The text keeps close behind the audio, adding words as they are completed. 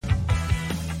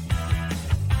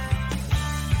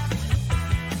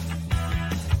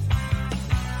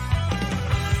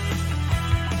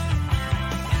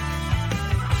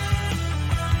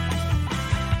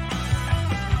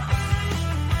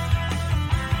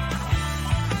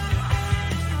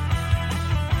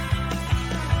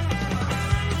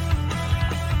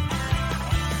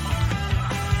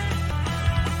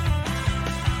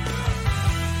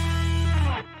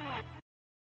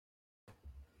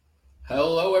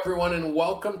Hello, everyone, and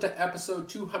welcome to episode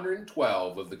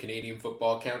 212 of the Canadian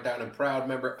Football Countdown, and proud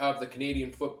member of the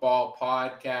Canadian Football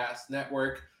Podcast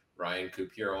Network. Ryan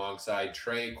Coop here alongside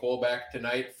Trey Colbeck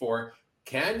tonight for,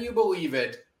 can you believe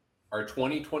it, our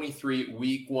 2023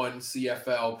 Week 1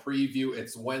 CFL preview.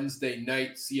 It's Wednesday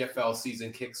night. CFL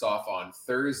season kicks off on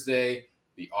Thursday.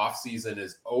 The offseason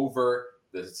is over.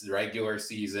 The regular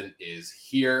season is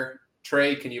here.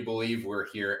 Trey, can you believe we're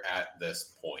here at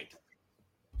this point?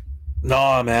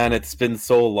 No, man, it's been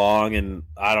so long, and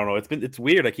I don't know. It's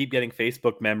weird. I keep getting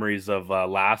Facebook memories of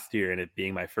last year and it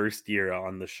being my first year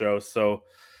on the show. So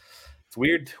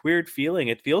it's weird feeling.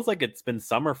 It feels like it's been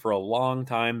summer for a long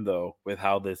time, though, with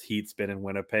how this heat's been in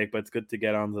Winnipeg. But it's good to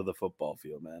get onto the football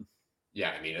field, man.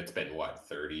 Yeah, I mean, it's been,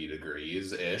 30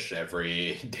 degrees-ish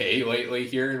every day lately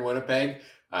here in Winnipeg.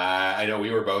 I know we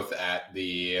were both at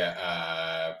the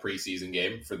preseason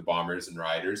game for the Bombers and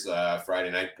Riders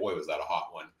Friday night. Boy, was that a hot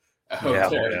one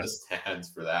out there in the stands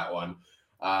for that one.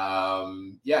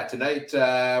 Tonight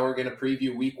we're going to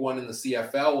preview Week 1 in the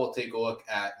CFL. We'll take a look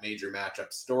at major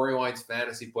matchup storylines,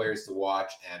 fantasy players to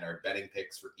watch, and our betting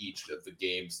picks for each of the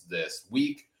games this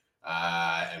week.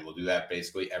 And we'll do that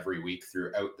basically every week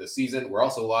throughout the season. We're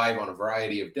also live on a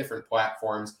variety of different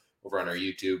platforms over on our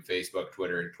YouTube, Facebook,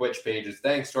 Twitter, and Twitch pages.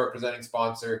 Thanks to our presenting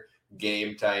sponsor,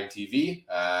 Game Time TV.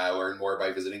 Learn more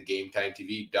by visiting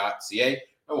GameTimeTV.ca.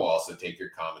 And we'll also take your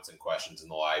comments and questions in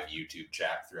the live YouTube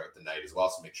chat throughout the night as well.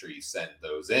 So make sure you send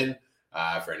those in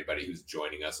for anybody who's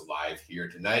joining us live here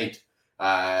tonight.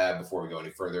 Before we go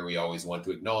any further, we always want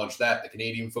to acknowledge that the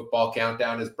Canadian Football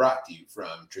Countdown is brought to you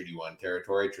from Treaty 1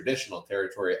 territory, traditional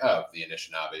territory of the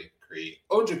Anishinaabe, Cree,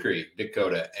 Ojibwe,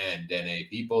 Dakota, and Dene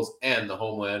peoples, and the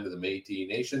homeland of the Métis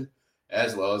Nation,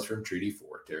 as well as from Treaty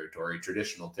 4 territory,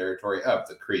 traditional territory of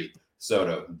the Cree,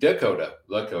 Saulteaux, Dakota,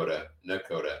 Lakota,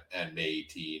 Nakota, and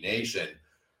Métis Nation.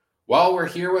 While we're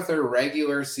here with our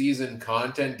regular season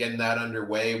content, getting that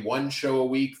underway, one show a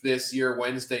week this year,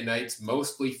 Wednesday nights,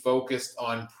 mostly focused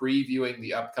on previewing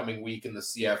the upcoming week in the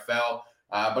CFL.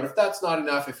 But if that's not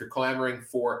enough, if you're clamoring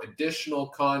for additional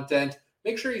content,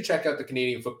 make sure you check out the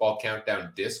Canadian Football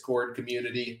Countdown Discord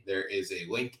community. There is a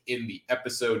link in the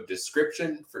episode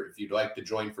description for if you'd like to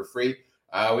join for free.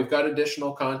 We've got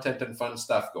additional content and fun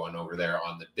stuff going over there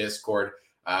on the Discord.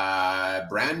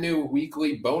 Brand new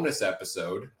weekly bonus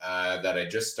episode that I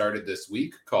just started this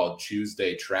week called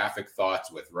Tuesday Traffic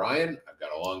Thoughts with Ryan. I've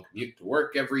got a long commute to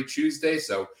work every Tuesday,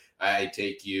 so I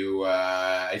take you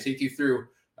through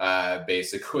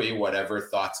basically whatever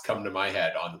thoughts come to my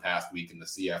head on the past week in the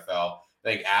CFL. I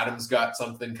think Adam's got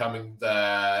something coming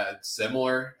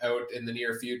similar out in the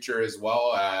near future as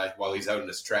well, while he's out in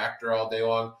his tractor all day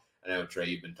long. I know, Trey,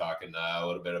 you've been talking a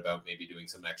little bit about maybe doing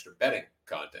some extra betting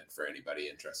content for anybody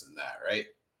interested in that, right?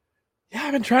 Yeah,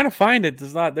 I've been trying to find it.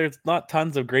 There's not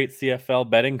tons of great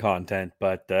CFL betting content,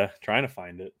 but trying to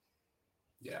find it.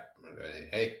 Yeah.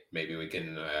 Hey, maybe we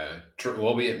can.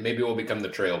 We'll become the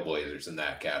Trailblazers in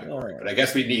that category. But I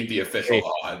guess we need the official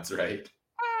odds, right?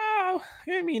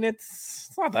 I mean, it's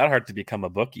not that hard to become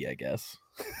a bookie, I guess.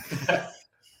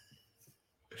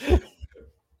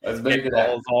 Let's make it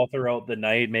all throughout the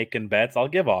night making bets. I'll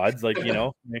give odds, I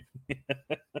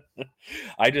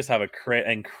just have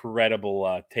a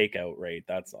incredible takeout rate.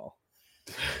 That's all.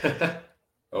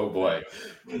 Oh boy,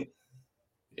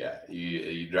 yeah,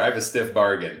 you drive a stiff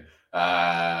bargain.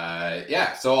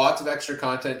 So lots of extra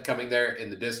content coming there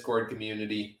in the Discord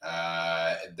community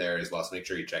there as well. So make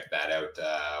sure you check that out.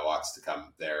 Lots to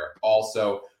come there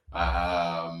also.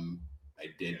 I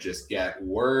did just get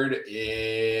word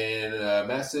in a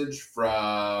message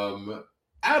from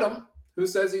Adam, who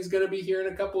says he's going to be here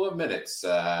in a couple of minutes.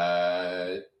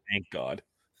 Thank God.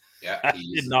 Yeah, I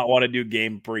did not want to do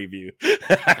game preview.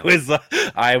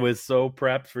 I was so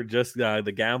prepped for just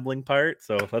the gambling part.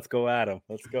 So let's go, Adam.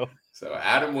 Let's go. So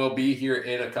Adam will be here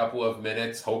in a couple of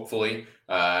minutes. Hopefully,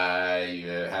 he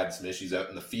had some issues out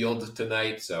in the field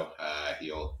tonight, so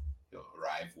he'll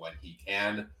arrive when he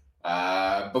can.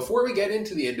 Before we get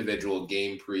into the individual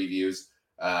game previews,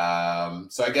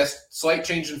 so I guess slight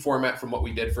change in format from what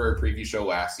we did for our preview show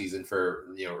last season for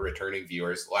returning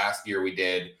viewers. Last year we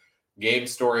did game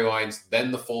storylines,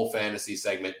 then the full fantasy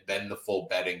segment, then the full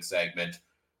betting segment.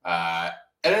 It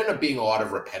ended up being a lot of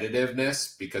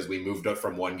repetitiveness because we moved up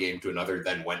from one game to another,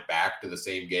 then went back to the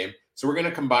same game. So we're going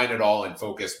to combine it all and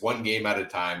focus one game at a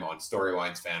time on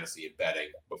storylines, fantasy, and betting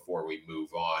before we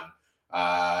move on.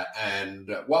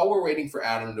 And while we're waiting for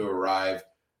Adam to arrive,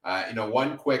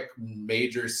 one quick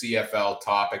major CFL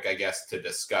topic, I guess, to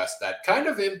discuss that kind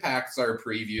of impacts our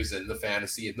previews and the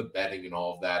fantasy and the betting and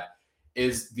all of that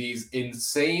is these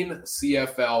insane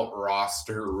CFL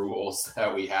roster rules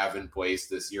that we have in place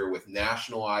this year with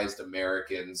nationalized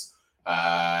Americans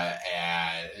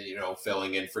and,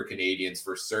 filling in for Canadians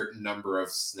for a certain number of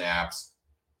snaps.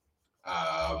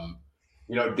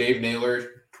 Dave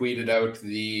Naylor tweeted out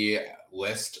the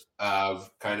list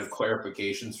of kind of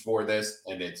clarifications for this,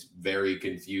 and it's very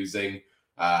confusing.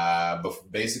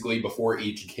 Basically, before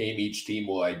each game, each team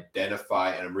will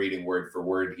identify, and I'm reading word for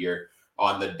word here,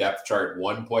 on the depth chart,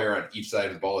 one player on each side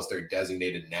of the ball is their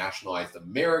designated nationalized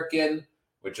American,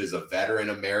 which is a veteran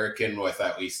American with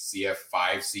at least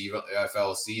five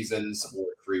CFL seasons or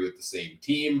 3 with the same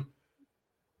team.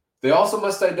 They also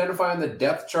must identify on the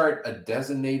depth chart a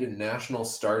designated national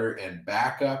starter and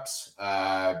backups,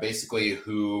 basically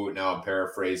who, now I'm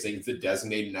paraphrasing, the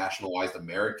designated nationalized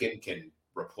American can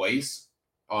replace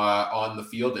on the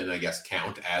field and I guess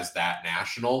count as that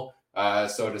national,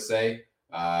 so to say,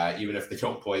 even if they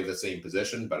don't play the same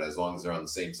position, but as long as they're on the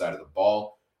same side of the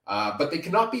ball. But they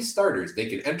cannot be starters. They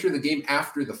can enter the game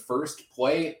after the first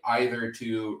play, either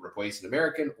to replace an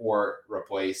American or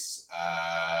replace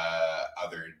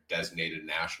other designated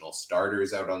national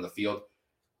starters out on the field.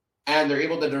 And they're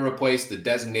able to replace the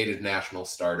designated national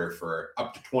starter for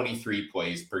up to 23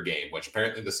 plays per game, which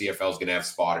apparently the CFL is going to have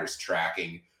spotters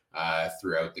tracking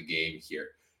throughout the game here.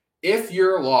 If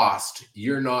you're lost,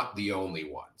 you're not the only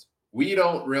ones. We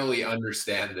don't really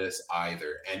understand this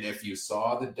either. And if you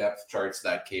saw the depth charts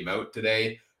that came out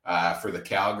today for the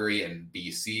Calgary and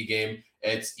BC game,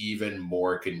 it's even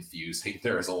more confusing.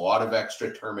 There's a lot of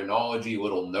extra terminology,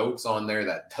 little notes on there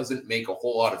that doesn't make a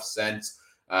whole lot of sense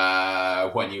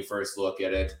when you first look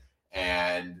at it.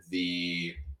 And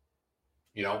the,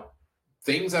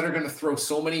 things that are going to throw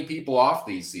so many people off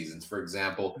these seasons. For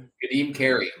example, Kadeem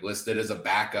Carey listed as a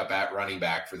backup at running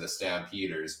back for the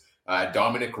Stampeders.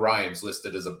 Dominic Rhymes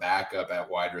listed as a backup at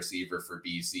wide receiver for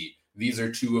BC. These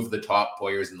are 2 of the top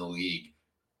players in the league.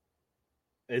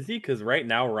 Is he? Because right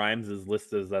now Rhymes is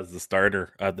listed as the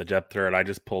starter at the depth chart. I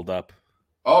just pulled up.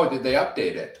 Oh, did they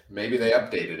update it? Maybe they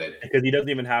updated it. Because he doesn't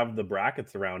even have the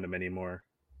brackets around him anymore.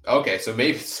 Okay, so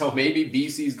maybe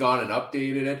BC's gone and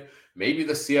updated it. Maybe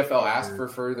the CFL asked for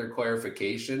further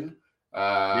clarification.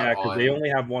 Yeah, because they only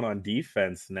have one on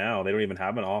defense now. They don't even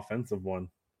have an offensive one.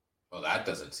 Well, that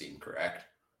doesn't seem correct.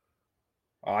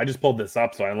 I just pulled this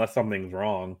up, so unless something's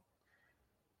wrong.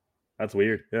 That's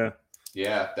weird. Yeah.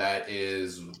 Yeah, that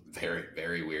is very,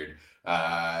 very weird.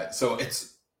 So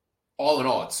it's all in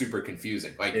all, it's super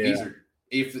confusing.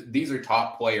 These are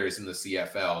top players in the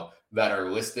CFL that are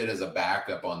listed as a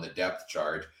backup on the depth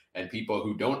chart, and people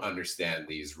who don't understand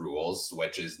these rules,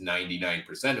 which is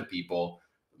 99% of people,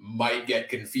 might get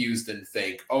confused and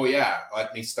think, oh yeah,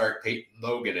 let me start Peyton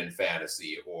Logan in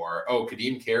fantasy, or oh,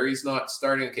 Kadeem Carey's not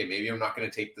starting. Okay, maybe I'm not going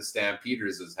to take the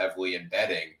Stampeders as heavily in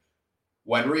betting.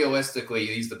 When realistically,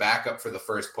 he's the backup for the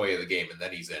first play of the game, and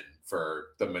then he's in for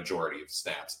the majority of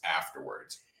snaps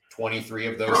afterwards. 23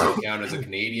 of those he'll count as a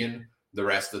Canadian. The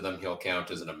rest of them he'll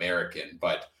count as an American.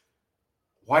 But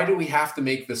why do we have to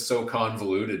make this so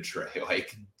convoluted, Trey?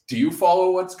 Like, do you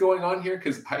follow what's going on here?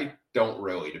 Because I don't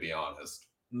really, to be honest.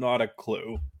 Not a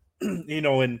clue.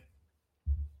 And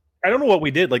I don't know what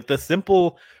we did. Like, the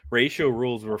simple ratio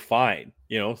rules were fine.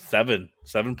 7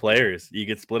 players. You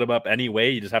could split them up any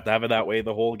way. You just have to have it that way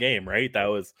the whole game, right?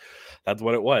 That's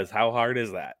what it was. How hard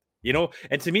is that?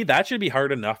 And to me, that should be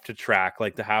hard enough to track,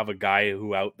 like to have a guy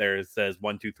who out there says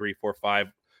 1, 2, 3, 4, 5.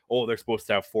 Oh, they're supposed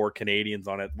to have 4 Canadians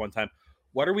on it at one time.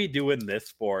 What are we doing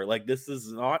this for? Like, this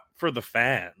is not for the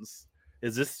fans.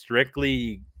 Is this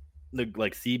strictly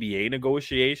like CBA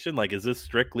negotiation? Like, is this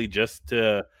strictly just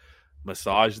to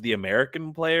massage the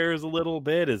American players a little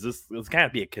bit? This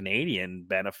can't be a Canadian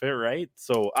benefit, right?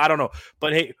 So I don't know.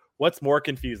 But hey, what's more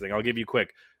confusing? I'll give you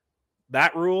quick.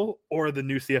 That rule or the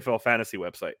new CFL fantasy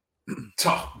website?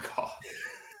 Oh God.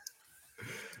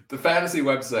 The fantasy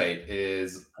website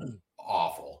is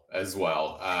awful as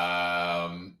well.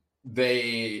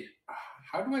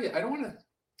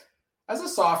 As a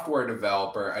software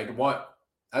developer,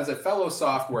 as a fellow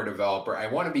software developer, I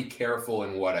want to be careful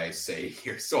in what I say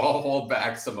here. So I'll hold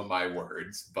back some of my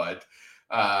words, but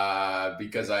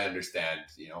because I understand,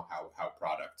 how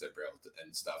products are built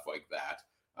and stuff like that.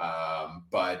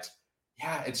 But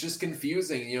yeah, it's just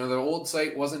confusing. The old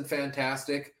site wasn't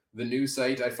fantastic. The new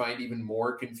site I find even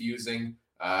more confusing.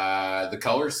 The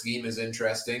color scheme is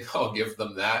interesting. I'll give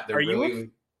them that.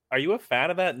 Are you a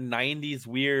fan of that 90s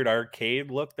weird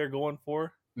arcade look they're going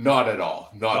for? Not at all.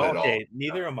 Not at all. Okay,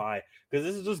 neither am I. Because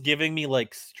this is just giving me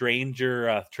like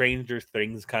Stranger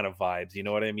Things kind of vibes. You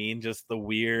know what I mean? Just the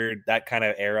weird, that kind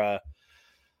of era.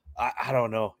 I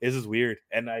don't know. This is weird.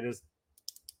 And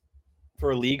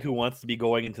for a league who wants to be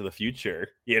going into the future.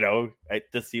 It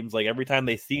just seems like every time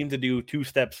they seem to do 2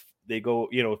 steps, they go,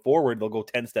 forward, they'll go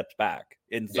 10 steps back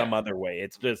in some other way.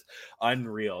 It's just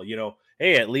unreal.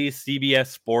 Hey, at least CBS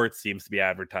Sports seems to be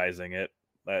advertising it.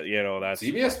 That's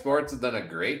CBS Sports has done a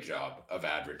great job of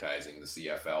advertising the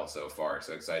CFL so far.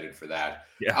 So excited for that.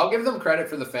 Yeah. I'll give them credit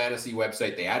for the fantasy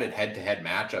website. They added head-to-head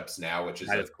matchups now, which is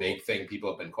a big thing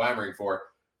people have been clamoring for.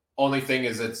 Only thing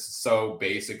is it's so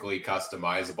basically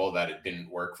customizable that it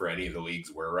didn't work for any of the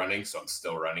leagues we're running. So I'm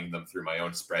still running them through my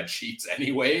own spreadsheets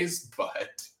anyways.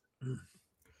 But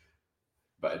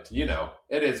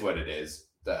it is what it is.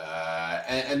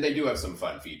 And they do have some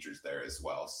fun features there as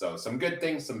well. So some good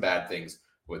things, some bad things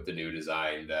with the new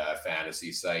designed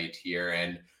fantasy site here.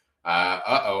 And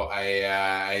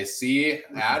I see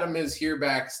Adam is here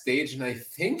backstage, and I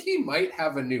think he might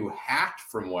have a new hat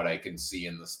from what I can see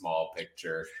in the small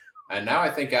picture. And now I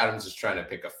think Adam's just trying to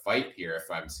pick a fight here,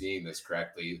 if I'm seeing this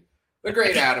correctly. The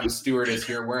great Adam Stewart is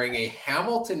here wearing a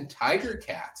Hamilton Tiger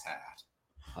Cats hat.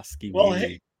 Husky.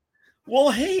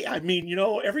 Well, hey, I mean,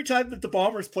 every time that the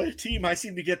Bombers play a team, I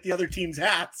seem to get the other team's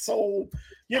hat. So,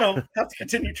 have to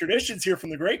continue traditions here from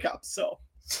the Grey Cup. So,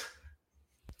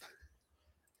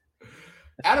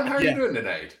 Adam, how are you doing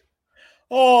tonight?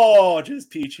 Oh, just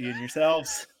peachy and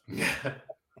yourselves.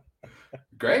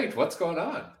 Great. What's going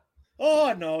on?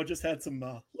 Oh, no, just had some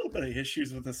little bit of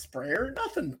issues with the sprayer.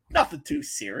 Nothing too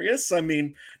serious. I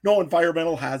mean, no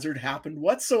environmental hazard happened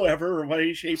whatsoever, or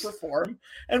way, shape, or form.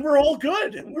 And we're all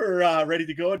good. We're ready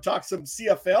to go and talk some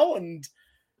CFL and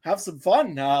have some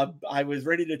fun. I was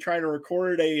ready to try to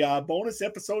record a bonus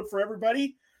episode for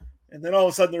everybody. And then all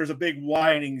of a sudden there's a big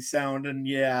whining sound. And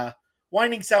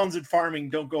whining sounds in farming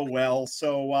don't go well.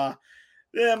 So I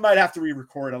might have to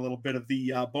re-record a little bit of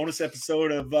the bonus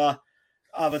episode of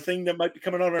a thing that might be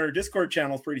coming on our Discord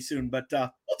channels pretty soon, but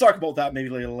we'll talk about that maybe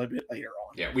a little bit later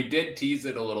on. Yeah, we did tease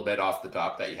it a little bit off the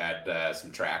top that you had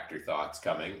some tractor thoughts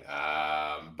coming,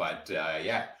 but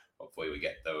hopefully we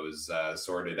get those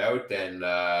sorted out. And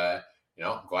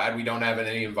glad we don't have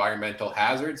any environmental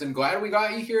hazards, and glad we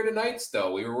got you here tonight.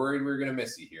 Still, we were worried we were going to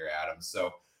miss you here, Adam.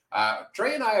 So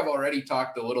Trey and I have already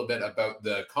talked a little bit about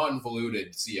the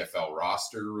convoluted CFL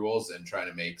roster rules and trying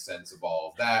to make sense of all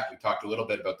of that. We talked a little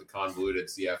bit about the convoluted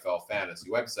CFL fantasy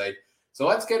website. So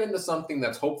let's get into something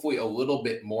that's hopefully a little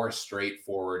bit more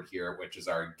straightforward here, which is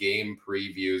our game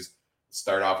previews.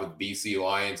 Start off with BC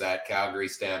Lions at Calgary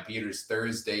Stampeders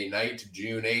Thursday night,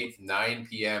 June 8th, 9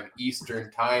 p.m. Eastern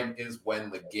time is when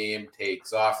the game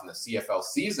takes off and the CFL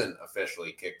season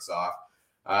officially kicks off.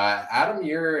 Adam,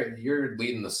 you're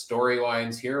leading the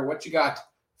storylines here. What you got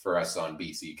for us on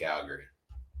BC Calgary?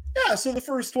 Yeah, so the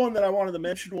first one that I wanted to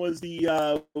mention was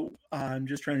I'm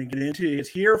just trying to get into it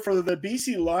here for the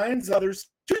BC Lions. There's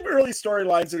 2 early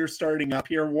storylines that are starting up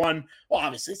here. One, well,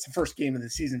 obviously it's the first game of the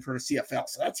season for the CFL,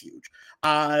 so that's huge.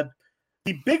 The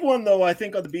big one, though, I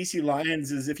think on the BC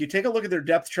Lions is if you take a look at their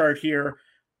depth chart here,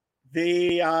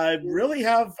 they really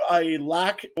have a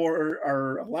lack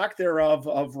or a lack thereof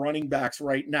of running backs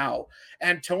right now.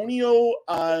 Antonio,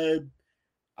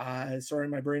 sorry,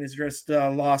 my brain is just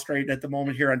lost right at the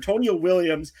moment here. Antonio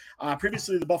Williams,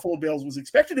 previously the Buffalo Bills, was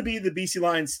expected to be the BC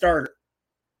Lions starter.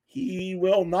 He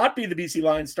will not be the BC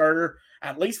Lions starter,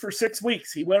 at least for 6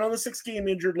 weeks. He went on the 6-game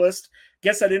injured list.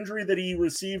 Guess that injury that he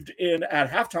received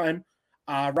at halftime.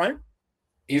 Ryan?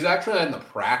 He's actually on the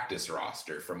practice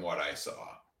roster from what I saw.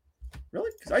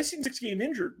 Really? Because I seen 6-game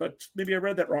injured, but maybe I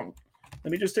read that wrong.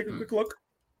 Let me just take a quick look.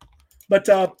 But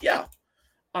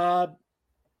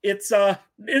it's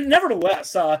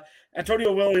nevertheless,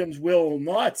 Antonio Williams will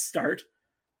not start.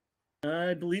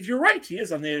 I believe you're right. He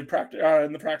is on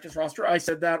the practice roster. I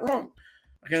said that wrong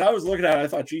because I was looking at it. I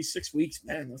thought, geez, 6 weeks,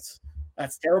 man,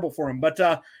 that's terrible for him. But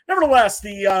nevertheless,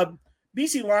 the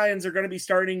BC Lions are going to be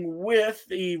starting with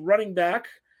the running back.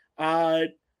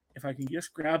 If I can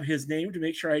just grab his name to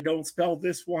make sure I don't spell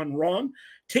this one wrong.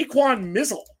 Taquan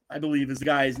Mizzle, I believe is the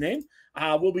guy's name,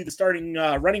 will be the starting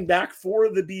running back for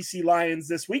the BC Lions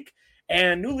this week.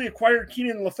 And newly acquired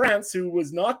Keenan LaFrance, who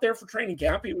was not there for training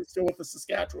camp. He was still with the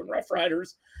Saskatchewan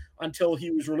Roughriders until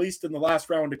he was released in the last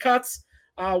round of cuts,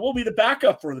 will be the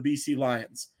backup for the BC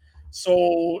Lions.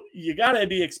 So you got to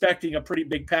be expecting a pretty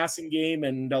big passing game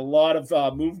and a lot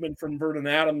of movement from Vernon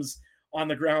Adams on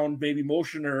the ground, maybe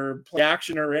motion or play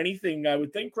action or anything, I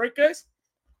would think, right, guys?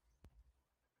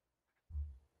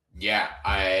 Yeah,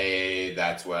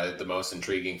 that's what the most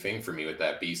intriguing thing for me with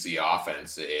that BC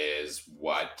offense is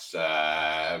what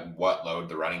load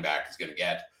the running back is going to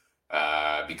get.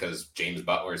 Because James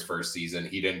Butler's first season,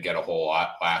 he didn't get a whole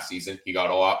lot last season. He got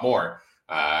a lot more.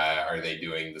 Are they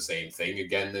doing the same thing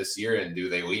again this year? And do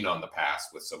they lean on the pass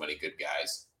with so many good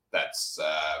guys? That's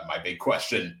my big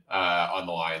question on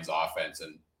the Lions offense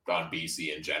and on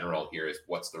BC in general here is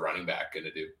what's the running back going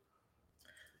to do?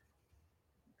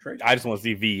 I just want to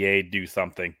see VA do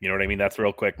something. You know what I mean? That's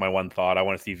real quick. My one thought. I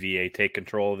want to see VA take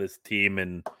control of this team,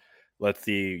 and let's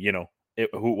see,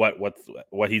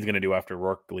 what he's going to do after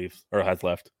Rourke leaves or has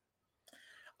left.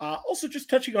 Also, just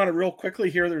touching on it real quickly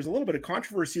here, there's a little bit of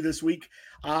controversy this week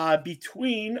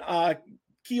between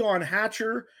Keon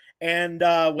Hatcher and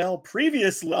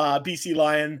previous BC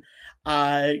Lion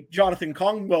Jonathan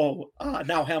Congo,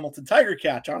 now Hamilton Tiger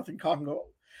Cat Jonathan Congo.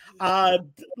 A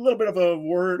little bit of a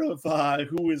word of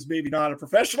who is maybe not a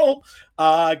professional.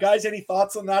 Guys, any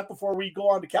thoughts on that before we go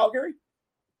on to Calgary?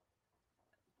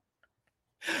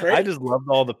 Right? I just loved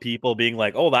all the people being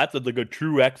like, "Oh, that's like a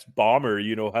true ex-bomber,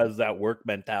 has that work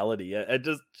mentality." And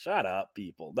just shut up,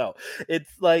 people. No,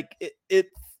 it's like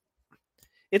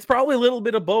it's probably a little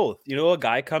bit of both. A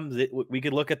guy comes in, we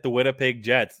could look at the Winnipeg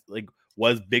Jets. Like,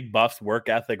 was Big Buff's work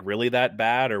ethic really that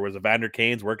bad, or was Evander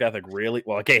Kane's work ethic really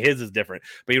well? Okay, his is different,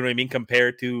 but you know what I mean.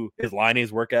 Compared to his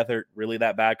Liney's work ethic, really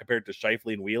that bad compared to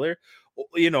Scheifele and Wheeler?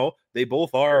 They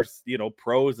both are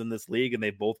pros in this league, and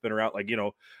they've both been around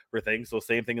for things. So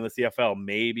same thing in the CFL.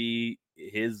 Maybe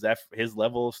his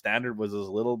level of standard was a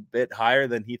little bit higher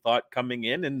than he thought coming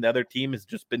in, and the other team has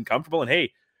just been comfortable. And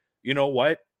hey, you know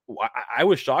what? I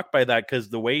was shocked by that because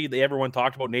the way everyone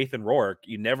talked about Nathan Rourke,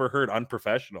 you never heard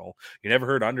unprofessional, you never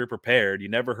heard underprepared, you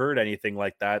never heard anything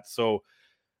like that. So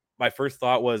my first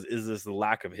thought was, is this the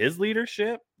lack of his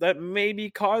leadership that maybe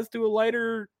caused to a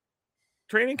lighter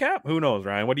training camp? Who knows,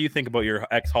 Ryan? What do you think about your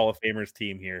ex-Hall of Famers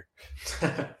team here?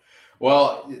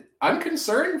 Well, I'm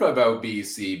concerned about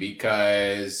BC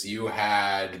because you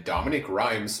had Dominic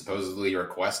Rhymes supposedly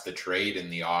request the trade in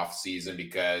the offseason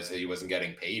because he wasn't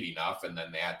getting paid enough, and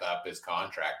then they had to up his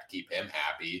contract to keep him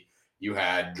happy. You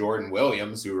had Jordan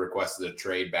Williams, who requested a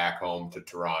trade back home to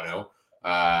Toronto,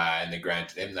 and they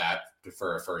granted him that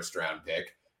for a first-round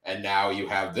pick. And now you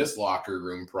have this locker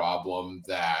room problem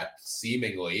that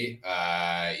seemingly,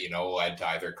 led to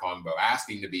either Combo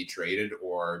asking to be traded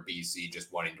or BC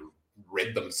just wanting to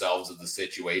rid themselves of the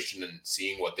situation and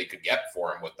seeing what they could get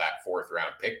for him with that 4th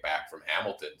round pick back from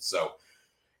Hamilton. So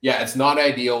yeah, it's not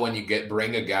ideal when you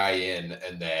bring a guy in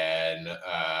and then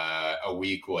a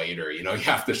week later, you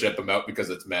have to ship him out because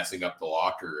it's messing up the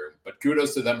locker room. But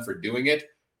kudos to them for doing it.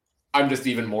 I'm just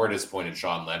even more disappointed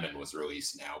Sean Lemon was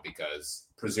released now because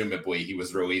presumably he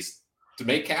was released to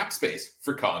make cap space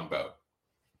for Kongbo.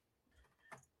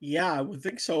 Yeah, I would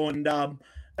think so. And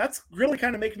that's really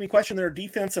kind of making me question their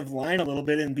defensive line a little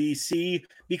bit in BC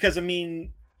because,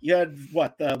 you had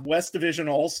the West Division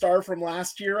All-Star from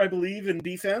last year, I believe, in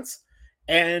defense,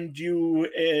 and you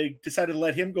decided to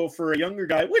let him go for a younger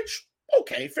guy, which,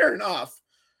 okay, fair enough.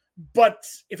 But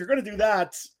if you're going to do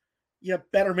that, you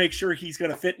better make sure he's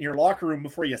going to fit in your locker room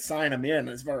before you sign him in,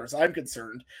 as far as I'm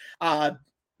concerned.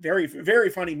 Very, very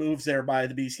funny moves there by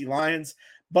the BC Lions.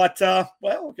 But, I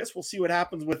guess we'll see what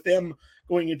happens with them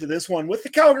going into this one. With the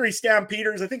Calgary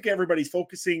Stampeders, I think everybody's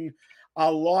focusing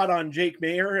a lot on Jake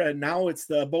Mayer, and now it's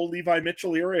the Bo Levi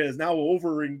Mitchell era is now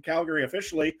over in Calgary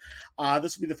officially.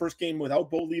 This will be the first game without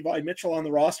Bo Levi Mitchell on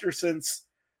the roster since,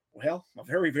 a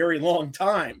very, very long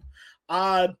time.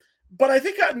 But I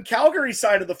think on Calgary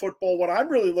side of the football, what I'm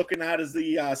really looking at is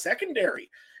the secondary.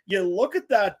 You look at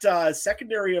that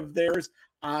secondary of theirs.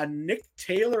 Nick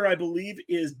Taylor, I believe,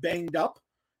 is banged up,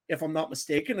 if I'm not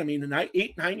mistaken. An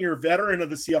 8-9-year veteran of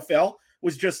the CFL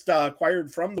was just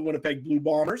acquired from the Winnipeg Blue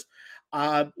Bombers,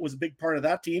 was a big part of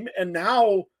that team. And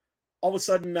now, all of a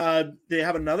sudden, they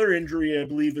have another injury, I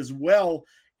believe, as well.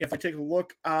 If I take a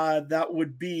look, that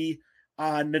would be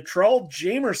Natrell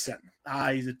Jamerson.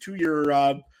 He's a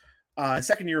 2-year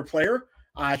second-year player.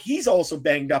 He's also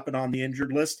banged up and on the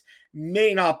injured list.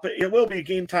 It will be a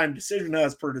game time decision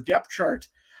as per the depth chart.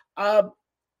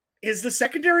 Is the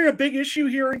secondary a big issue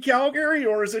here in Calgary,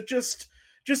 or is it just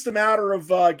a matter of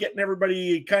getting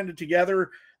everybody kind of together?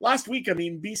 Last week,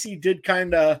 BC did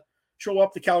kind of show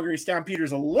up the Calgary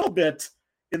Stampeders a little bit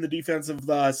in the defensive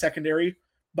secondary,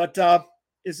 but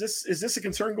is this a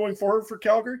concern going forward for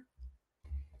Calgary?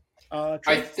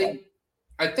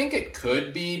 I think it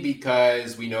could be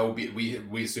because we know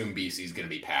we assume BC is going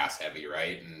to be pass heavy,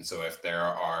 right? And so if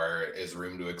there is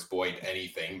room to exploit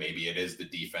anything, maybe it is the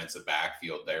defensive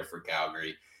backfield there for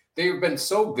Calgary. They've been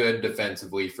so good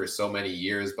defensively for so many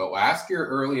years, but last year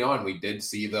early on, we did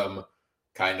see them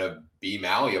kind of be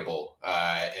malleable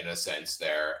in a sense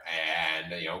there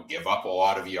and, give up a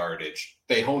lot of yardage.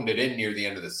 They honed it in near the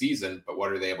end of the season, but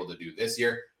what are they able to do this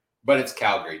year? but it's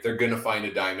Calgary. They're going to find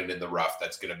a diamond in the rough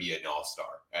that's going to be an all-star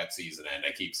at season end.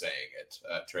 I keep saying it.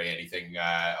 Trey, anything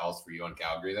else for you on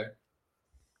Calgary there?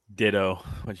 Ditto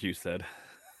what you said.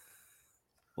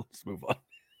 Let's move on.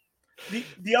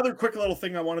 The other quick little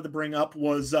thing I wanted to bring up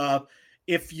was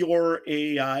if you're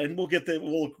and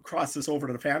we'll cross this over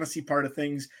to the fantasy part of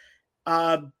things.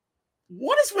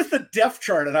 What is with the depth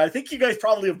chart? And I think you guys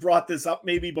probably have brought this up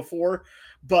maybe before,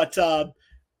 but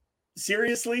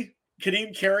seriously,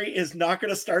 Kadeem Carey is not going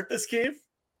to start this game?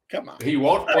 Come on. He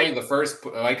won't play the first,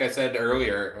 like I said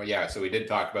earlier. Yeah, so we did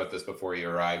talk about this before you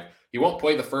arrived. He won't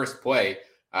play the first play,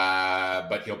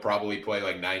 but he'll probably play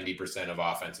like 90% of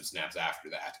offensive snaps after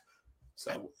that.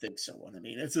 So I would think so. I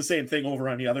mean, it's the same thing over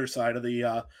on the other side of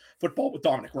the football with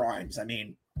Dominic Rhymes. I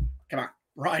mean, come on.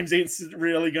 Rhymes ain't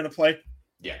really going to play.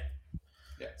 Yeah.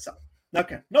 So,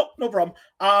 okay. No problem.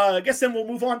 I guess then we'll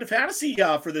move on to fantasy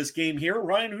for this game here.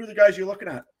 Ryan, who are the guys you're looking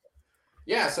at?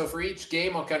 Yeah, so for each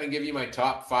game, I'll kind of give you my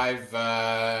top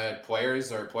 5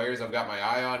 players I've got my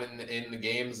eye on in the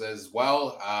games as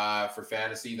well for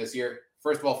fantasy this year.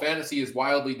 First of all, fantasy is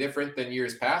wildly different than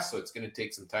years past, so it's going to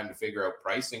take some time to figure out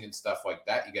pricing and stuff like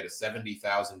that. You get a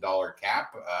 $70,000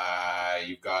 cap.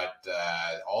 You've got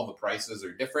all the prices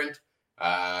are different.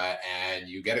 And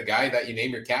you get a guy that you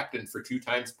name your captain for 2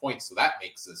 times points. So that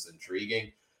makes this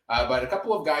intriguing. But a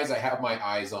couple of guys I have my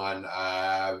eyes on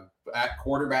at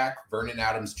quarterback, Vernon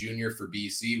Adams Jr. for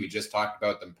BC. We just talked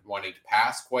about them wanting to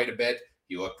pass quite a bit.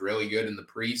 He looked really good in the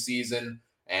preseason,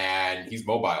 and he's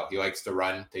mobile. He likes to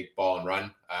run, take the ball and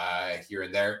run here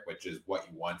and there, which is what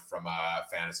you want from a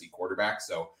fantasy quarterback.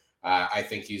 So I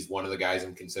think he's one of the guys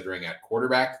I'm considering at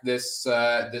quarterback this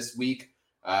week.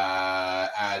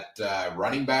 At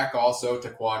running back, also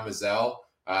Taquan Mazzell,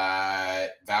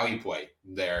 value play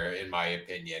there in my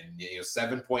opinion.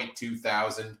 7.2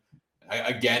 thousand.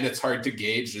 Again, it's hard to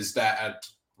gauge. Is that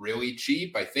really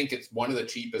cheap? I think it's one of the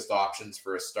cheapest options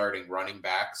for a starting running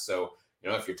back. So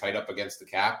if you're tight up against the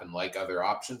cap and like other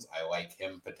options, I like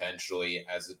him potentially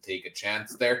as a take a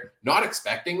chance there. Not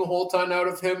expecting a whole ton out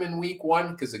of him in week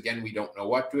 1 because again, we don't know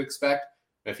what to expect.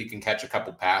 If he can catch a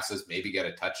couple passes, maybe get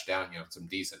a touchdown, some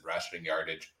decent rushing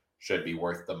yardage, should be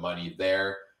worth the money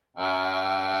there.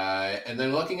 And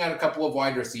then looking at a couple of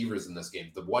wide receivers in this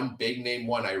game, the one big name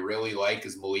one I really like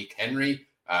is Malik Henry.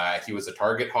 He was a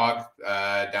target hog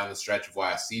down the stretch of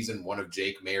last season, one of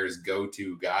Jake Mayer's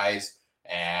go-to guys.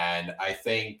 And I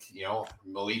think,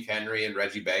 Malik Henry and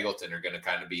Reggie Bagleton are going to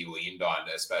kind of be leaned on,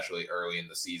 especially early in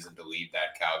the season to lead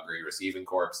that Calgary receiving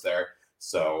corps there.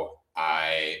 So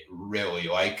I really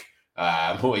like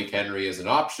Malik Henry as an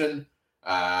option.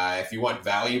 If you want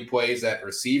value plays at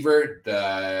receiver,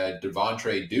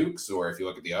 Devontre Dukes, or if you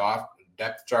look at the off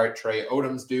depth chart, Trey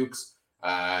Odoms Dukes,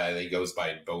 he goes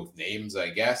by both names, I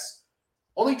guess.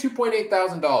 Only $2.8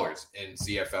 thousand in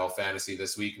CFL fantasy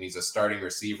this week, and he's a starting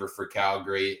receiver for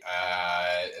Calgary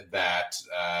that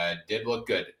did look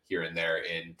good here and there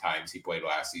in times he played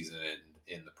last season and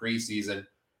in the preseason.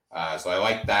 So I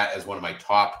like that as one of my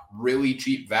top really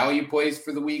cheap value plays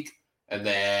for the week. And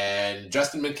then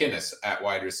Justin McInnis at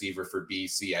wide receiver for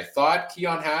BC. I thought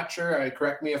Keon Hatcher,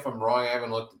 correct me if I'm wrong, I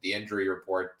haven't looked at the injury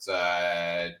reports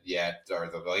yet, or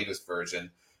the latest version.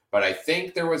 But I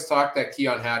think there was talk that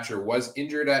Keon Hatcher was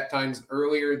injured at times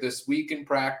earlier this week in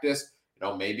practice.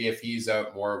 Maybe if he's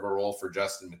out, more of a role for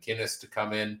Justin McInnis to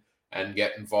come in and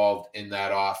get involved in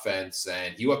that offense.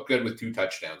 And he looked good with 2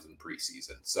 touchdowns in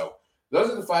preseason. So those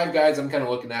are the 5 guys I'm kind of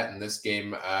looking at in this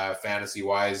game,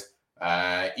 fantasy-wise.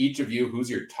 Each of you, who's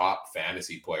your top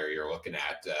fantasy player you're looking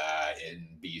at in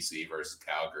BC versus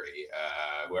Calgary?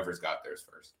 Whoever's got theirs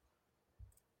first.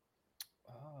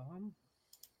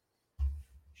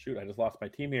 Shoot, I just lost my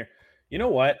team here. You know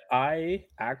what? I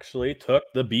actually took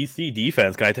the BC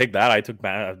defense. Can I take that? I took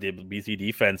the BC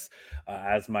defense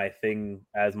as my thing,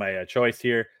 as my choice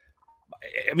here.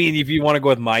 I mean, if you want to go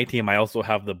with my team, I also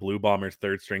have the Blue Bombers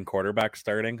 3rd string quarterback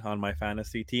starting on my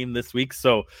fantasy team this week.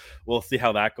 So we'll see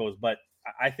how that goes. But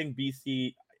I think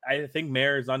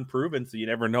Mayer is unproven. So you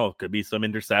never know. Could be some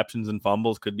interceptions and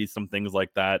fumbles. Could be some things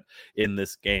like that in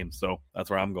this game. So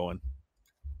that's where I'm going.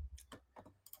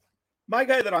 My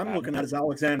guy that I'm looking at is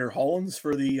Alexander Hollins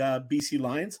for the BC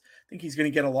Lions. I think he's going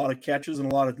to get a lot of catches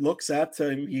and a lot of looks at.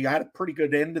 He had a pretty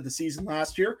good end of the season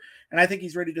last year, and I think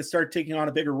he's ready to start taking on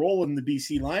a bigger role in the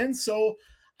BC Lions. So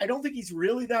I don't think he's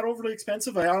really that overly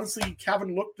expensive. I honestly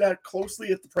haven't looked that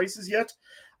closely at the prices yet.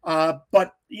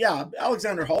 But yeah,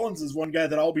 Alexander Hollins is one guy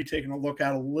that I'll be taking a look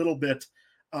at a little bit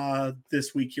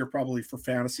this week here, probably for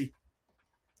fantasy.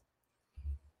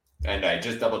 And I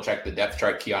just double checked the depth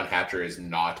chart. Keon Hatcher is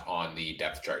not on the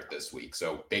depth chart this week.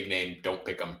 So big name, don't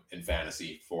pick him in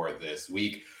fantasy for this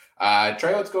week.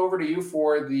 Trey, let's go over to you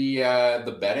for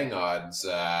the betting odds.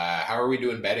 How are we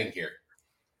doing betting here?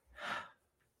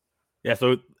 Yeah,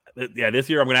 so this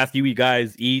year I'm going to ask you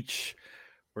guys each.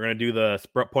 We're going to do the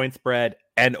point spread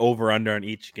and over-under on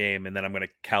each game, and then I'm going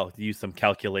to use some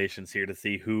calculations here to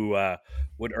see who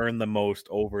would earn the most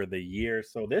over the year.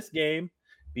 So this game,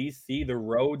 BC, the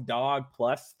road dog,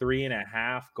 plus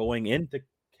 3.5 going into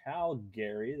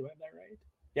Calgary. Do I have that right?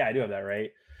 Yeah, I do have that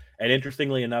right. And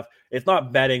interestingly enough, it's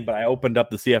not betting, but I opened up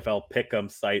the CFL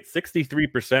Pick'em site.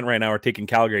 63% right now are taking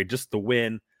Calgary just to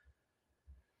win.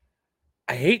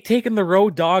 I hate taking the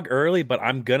road dog early, but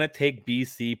I'm going to take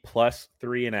BC plus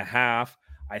 3.5.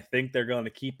 I think they're going to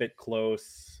keep it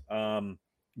close,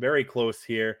 very close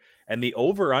here. And the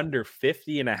over-under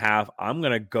 50.5, I'm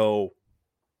going to go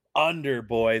under,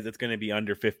 boys. It's going to be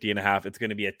under 50.5. It's going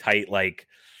to be a tight,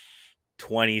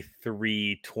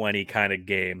 23-20 kind of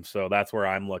game. So that's where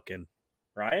I'm looking.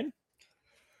 Ryan?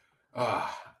 I'm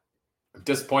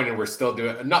disappointed we're still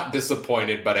doing, not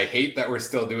disappointed, but I hate that we're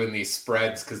still doing these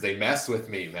spreads because they mess with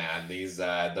me, man. These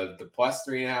the plus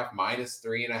 3.5, minus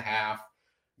 3.5,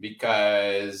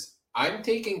 because I'm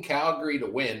taking Calgary to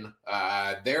win.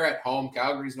 They're at home.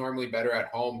 Calgary's normally better at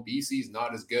home. BC's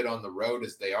not as good on the road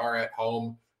as they are at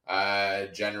home.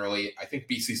 Generally, I think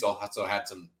BC's also had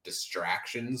some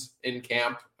distractions in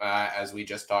camp, as we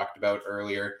just talked about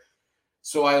earlier.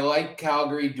 So I like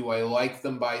Calgary. Do I like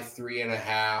them by 3.5?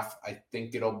 I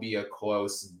think it'll be a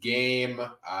close game.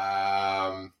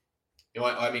 You know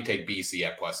what? Let me take BC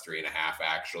at plus 3.5,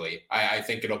 actually. I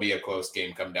think it'll be a close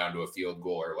game, come down to a field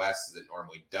goal or less, as it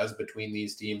normally does between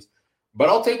these teams. But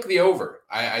I'll take the over.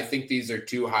 I think these are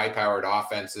two high-powered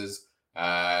offenses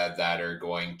that are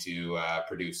going to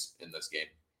produce in this game.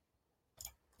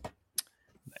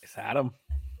 Nice, Adam.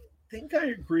 I think I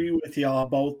agree with you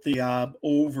about the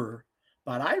over.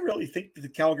 But I really think that the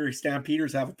Calgary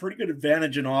Stampeders have a pretty good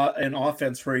advantage in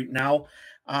offense right now.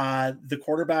 The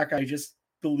quarterback, I just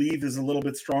believe, is a little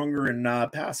bit stronger in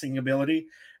passing ability.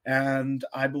 And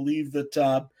I believe that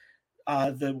the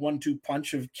 1-2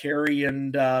 punch of Carey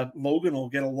and Logan will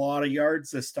get a lot of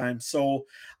yards this time. So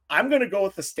I'm going to go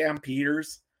with the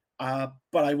Stampeders, but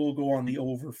I will go on the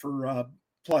over for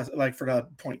for the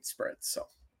point spread. So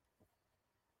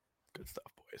good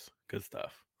stuff, boys. Good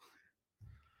stuff.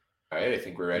 All right, I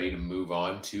think we're ready to move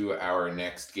on to our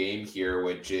next game here,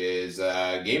 which is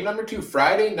game number 2,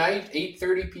 Friday night,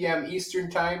 8:30 p.m. Eastern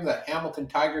time. The Hamilton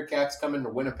Tiger Cats come into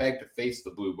Winnipeg to face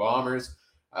the Blue Bombers.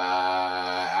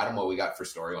 Adam, what we got for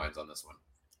storylines on this one?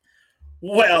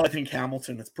 Well, I think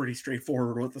Hamilton is pretty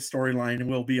straightforward what the storyline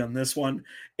will be on this one.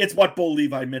 It's what Bo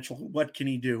Levi Mitchell, what can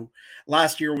he do?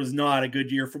 Last year was not a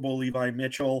good year for Bo Levi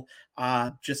Mitchell.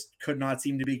 Just could not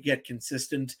seem to get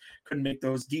consistent. Couldn't make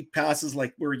those deep passes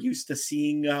like we're used to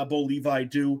seeing Bo Levi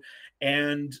do.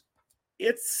 And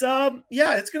it's going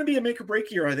to be a make or break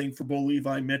year, I think, for Bo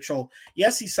Levi Mitchell.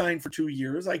 Yes, he signed for 2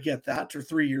 years. I get that. Or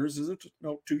 3 years, is it?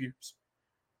 No, 2 years.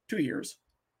 2 years.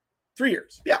 3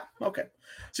 years. Yeah. Okay.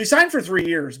 So he signed for 3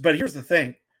 years, but here's the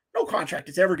thing. No contract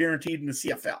is ever guaranteed in the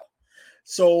CFL.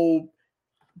 So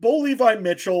Bo Levi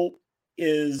Mitchell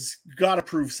is got to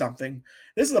prove something.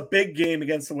 This is a big game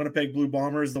against the Winnipeg Blue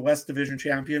Bombers, the West Division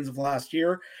champions of last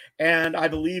year. And I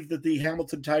believe that the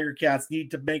Hamilton Tiger Cats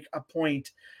need to make a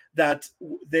point that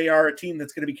they are a team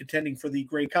that's going to be contending for the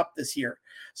Grey Cup this year.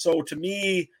 So to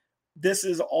me, this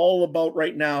is all about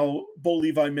right now, Bo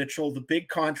Levi Mitchell, the big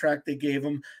contract they gave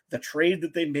him, the trade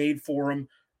that they made for him.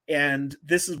 And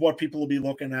this is what people will be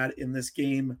looking at in this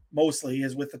game mostly,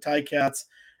 is with the Ticats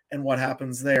and what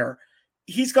happens there.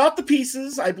 He's got the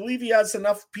pieces. I believe he has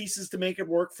enough pieces to make it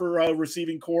work for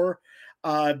receiving core.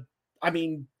 Everybody's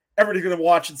going to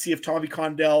watch and see if Tommy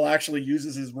Condell actually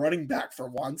uses his running back for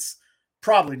once.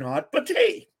 Probably not. But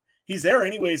hey, he's there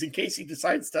anyways in case he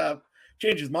decides to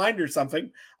change his mind or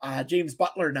something. James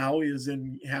Butler now is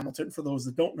in Hamilton, for those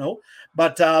that don't know.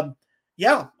 But I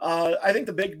think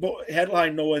the big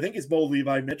headline, I think, is Bo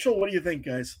Levi Mitchell. What do you think,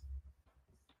 guys?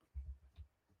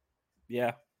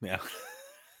 Yeah.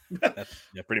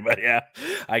 Pretty much. Yeah,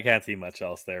 I can't see much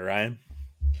else there, Ryan.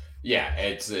 Yeah,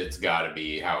 it's got to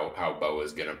be how Bo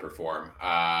is going to perform.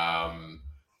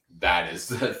 That is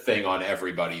the thing on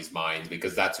everybody's mind,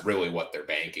 because that's really what they're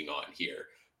banking on here.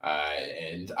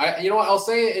 And I'll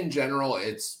say it in general,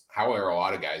 it's how are a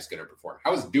lot of guys going to perform?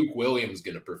 How is Duke Williams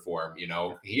going to perform?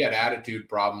 He had attitude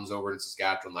problems over in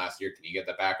Saskatchewan last year. Can he get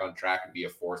that back on track and be a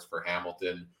force for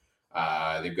Hamilton?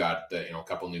 They've got a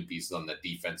couple new pieces on the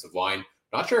defensive line.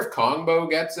 Not sure if Kongbo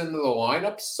gets into the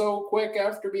lineup so quick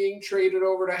after being traded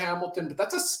over to Hamilton, but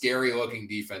that's a scary looking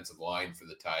defensive line for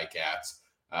the Ticats.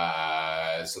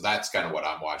 So that's kind of what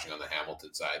I'm watching on the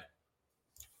Hamilton side.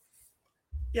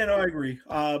 Yeah, no, I agree.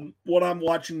 What I'm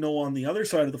watching, though, on the other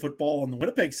side of the football, on the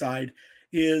Winnipeg side,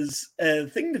 is a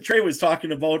thing that Trey was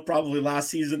talking about probably last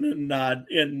season in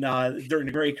during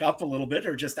the Grey Cup a little bit,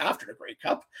 or just after the Grey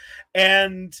Cup,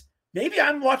 and maybe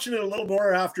I'm watching it a little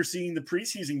more after seeing the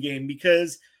preseason game,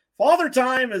 because Father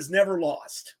Time is never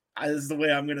lost. Is the way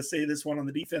I'm going to say this one on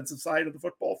the defensive side of the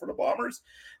football for the Bombers.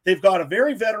 They've got a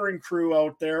very veteran crew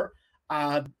out there.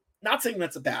 Not saying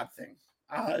that's a bad thing.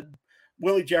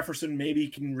 Willie Jefferson maybe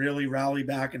can really rally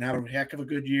back and have a heck of a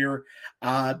good year.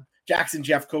 Jackson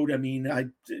Jeffcoat, I mean, I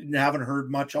haven't heard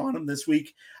much on him this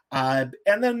week. And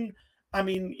then, I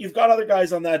mean, you've got other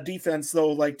guys on that defense,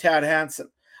 though, like Tad Hansen,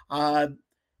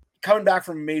 coming back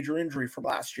from a major injury from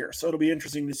last year. So it'll be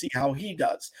interesting to see how he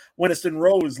does. Winston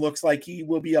Rose looks like he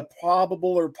will be a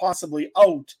probable or possibly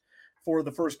out for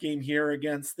the first game here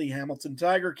against the Hamilton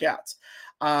Tiger Cats.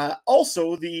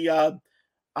 Also, the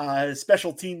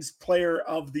special teams player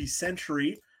of the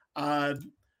century.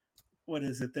 What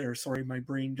is it there? Sorry, my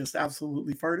brain just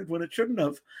absolutely farted when it shouldn't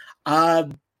have. I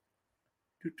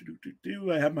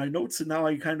have my notes and now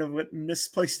I kind of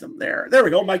misplaced them there. There we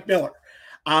go, Mike Miller.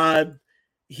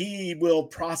 He will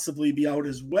possibly be out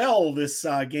as well this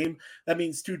game. That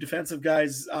means two defensive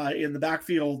guys in the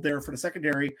backfield there for the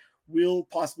secondary will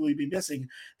possibly be missing.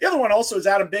 The other one also is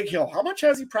Adam Bighill. How much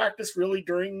has he practiced really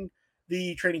during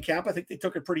the training camp? I think they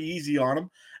took it pretty easy on him,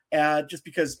 just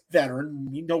because veteran,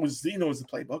 he knows the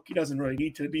playbook. He doesn't really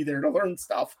need to be there to learn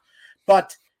stuff,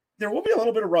 but there will be a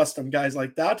little bit of rust on guys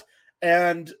like that,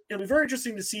 and it'll be very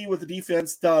interesting to see what the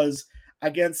defense does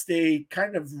against a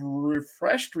kind of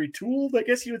refreshed, retooled, I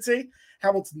guess you would say,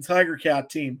 Hamilton Tiger Cat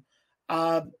team.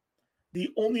 The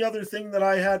only other thing that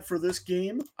I had for this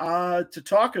game to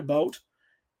talk about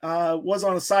was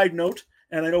on a side note.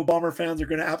 And I know Bomber fans are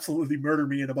going to absolutely murder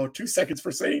me in about 2 seconds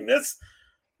for saying this.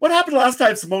 What happened last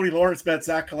time Simone Lawrence met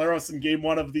Zach Collaros in game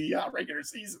 1 of the regular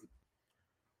season?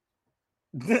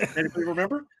 Anybody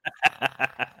remember?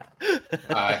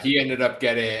 He ended up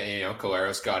getting,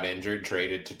 Collaros got injured,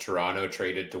 traded to Toronto,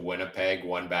 traded to Winnipeg,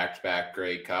 won back-to-back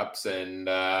Grey Cups and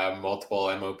multiple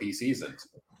MOP seasons.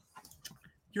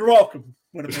 You're welcome,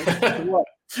 Winnipeg.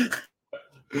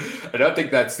 I don't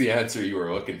think that's the answer you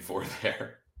were looking for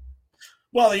there.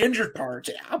 Well, the injured part,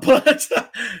 yeah, but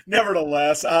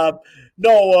nevertheless,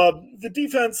 the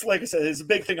defense, like I said, is a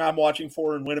big thing I'm watching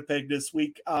for in Winnipeg this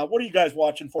week. What are you guys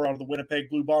watching for out of the Winnipeg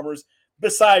Blue Bombers,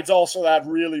 besides also that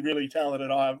really, really talented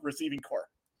receiving core?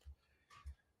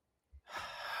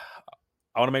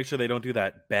 I want to make sure they don't do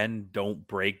that bend, don't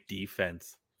break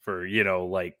defense for,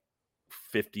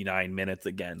 59 minutes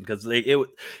again, because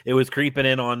it was creeping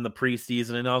in on the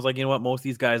preseason, and I was like, you know what, most of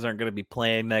these guys aren't going to be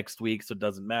playing next week, so it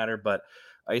doesn't matter. But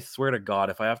I swear to God,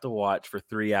 if I have to watch for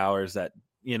 3 hours that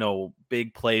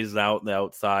big plays out the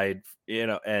outside,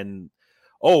 and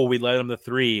we let him the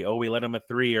 3, we let him a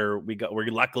 3, or we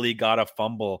luckily got a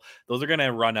fumble, those are going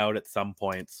to run out at some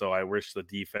point. So I wish the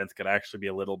defense could actually be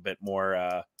a little bit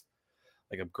more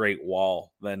like a great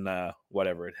wall than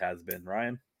whatever it has been.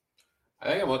 Ryan? I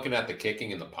think I'm looking at the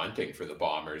kicking and the punting for the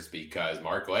Bombers, because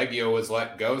Mark Leggio was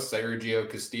let go. Sergio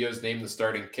Castillo's named the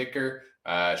starting kicker.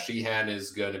 Sheehan is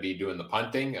going to be doing the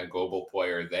punting, a global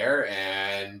player there.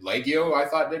 And Leggio, I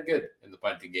thought, did good in the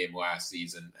punting game last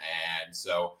season. And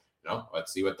so,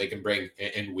 let's see what they can bring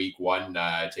in week 1,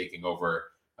 taking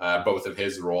over both of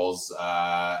his roles.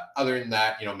 Other than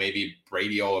that, maybe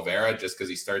Brady Oliveira, just because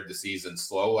he started the season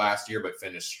slow last year but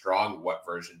finished strong. What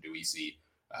version do we see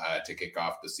to kick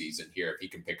off the season here? If he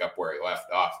can pick up where he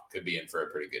left off, could be in for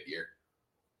a pretty good year.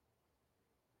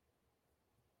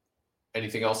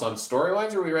 Anything else on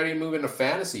storylines? Are we ready to move into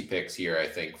fantasy picks here, I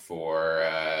think, for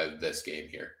this game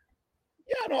here?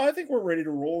 Yeah, no, I think we're ready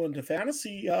to roll into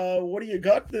fantasy. What do you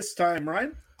got this time,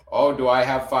 Ryan? Oh, do I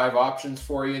have 5 options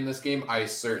for you in this game? I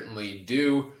certainly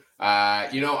do. I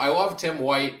love Tim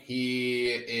White. He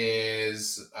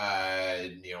is,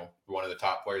 one of the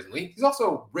top players in the league. He's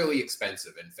also really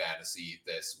expensive in fantasy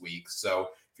this week. So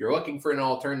if you're looking for an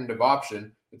alternative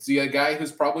option, it's the guy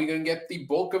who's probably going to get the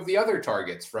bulk of the other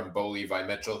targets from Bo Levi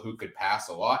Mitchell, who could pass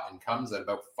a lot and comes at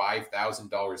about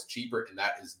 $5,000 cheaper, and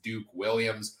that is Duke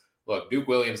Williams. Look, Duke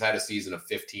Williams had a season of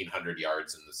 1,500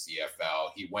 yards in the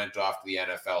CFL. He went off to the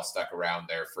NFL, stuck around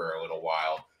there for a little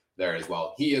while there as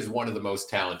well. He is one of the most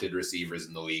talented receivers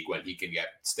in the league when he can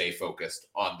stay focused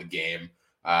on the game.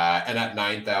 And at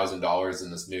 $9,000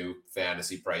 in this new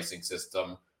fantasy pricing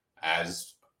system,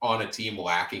 as on a team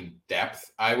lacking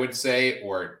depth, I would say,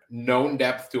 or known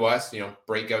depth to us,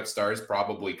 breakout stars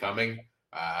probably coming.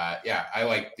 I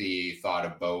like the thought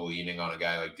of Bo leaning on a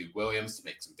guy like Duke Williams to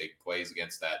make some big plays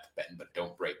against that bend but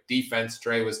don't break defense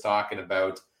Trey was talking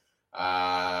about.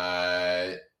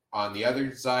 On the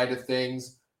other side of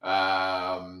things,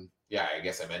 I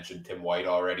guess I mentioned Tim White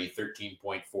already,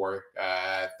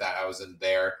 13,400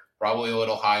 there. Probably a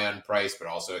little high on price, but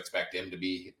also expect him to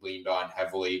be leaned on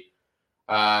heavily.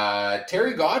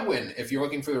 Terry Godwin, if you're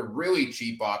looking for the really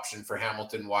cheap option for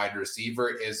Hamilton wide receiver,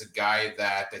 is a guy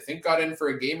that I think got in for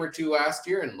a game or two last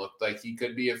year and looked like he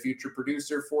could be a future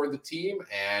producer for the team.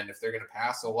 And if they're going to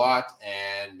pass a lot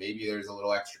and maybe there's a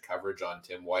little extra coverage on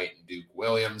Tim White and Duke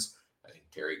Williams, I think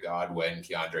Terry Godwin,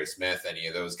 Keandre Smith, any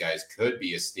of those guys could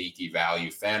be a sneaky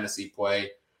value fantasy play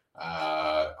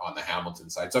on the Hamilton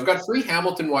side. So I've got 3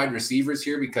 Hamilton wide receivers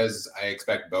here because I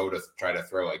expect Bo to try to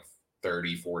throw like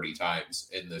 30, 40 times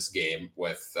in this game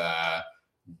with I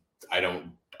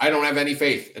don't have any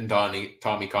faith in Tommy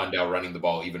Condell running the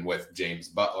ball, even with James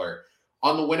Butler.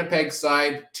 On the Winnipeg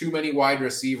side, too many wide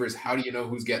receivers. How do you know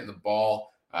who's getting the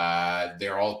ball?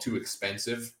 They're all too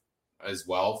expensive as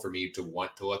well for me to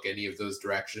want to look any of those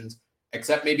directions,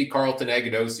 except maybe Carlton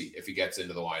Agudosi if he gets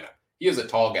into the lineup. He is a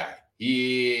tall guy.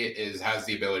 He has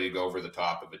the ability to go over the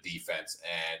top of a defense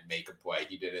and make a play.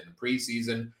 He did it in the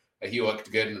preseason. He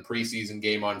looked good in the preseason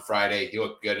game on Friday. He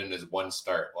looked good in his one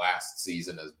start last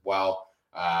season as well.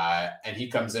 And he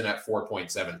comes in at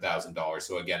 $4,700.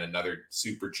 So again, another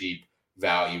super cheap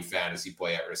value fantasy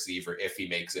play at receiver if he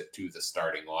makes it to the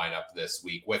starting lineup this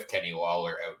week with Kenny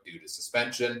Lawler out due to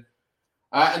suspension.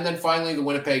 And then finally, the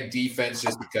Winnipeg defense,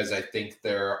 just because I think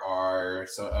there are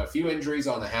a few injuries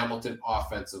on the Hamilton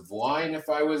offensive line, if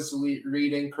I was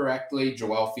reading correctly.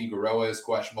 Joel Figueroa is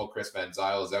questionable. Chris Van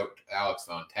Zyl is out. Alex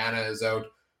Fontana is out.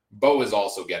 Bo is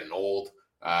also getting old.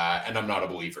 And I'm not a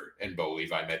believer in Bo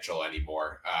Levi Mitchell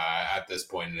anymore at this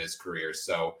point in his career.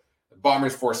 So the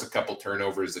Bombers force a couple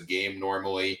turnovers a game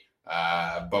normally.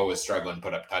 Bo is struggling to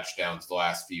put up touchdowns the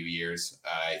last few years,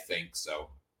 I think. So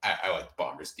I like the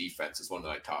Bombers defense as one of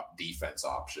my top defense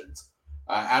options.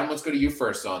 Adam, let's go to you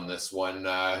first on this one.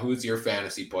 Who's your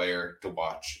fantasy player to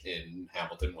watch in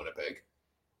Hamilton, Winnipeg?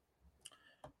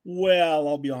 Well,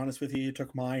 I'll be honest with you. You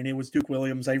took mine. It was Duke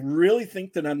Williams. I really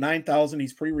think that at 9,000,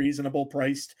 he's pretty reasonable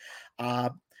priced.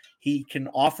 He can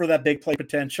offer that big play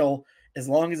potential as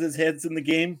long as his head's in the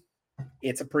game.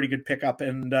 It's a pretty good pickup,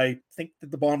 and I think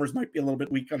that the Bombers might be a little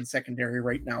bit weak on secondary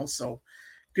right now. So,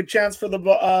 good chance for the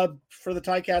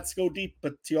Ticats to go deep,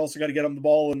 but you also got to get them the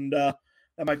ball, and that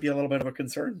might be a little bit of a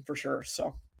concern for sure.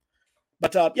 So,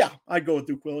 but I'd go with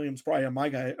Duke Williams probably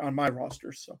on my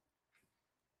roster. So,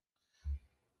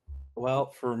 well,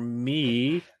 for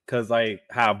me, because I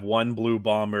have one Blue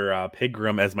Bomber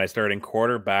Pigram as my starting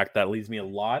quarterback, that leaves me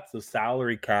lots of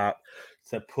salary cap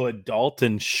to put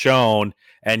Dalton Schoen.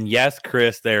 And yes,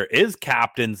 Chris, there is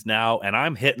captains now, and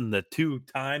I'm hitting the 2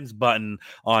 times button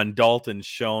on Dalton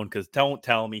Schoen because don't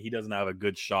tell me he doesn't have a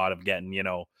good shot of getting,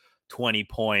 20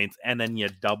 points. And then you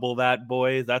double that,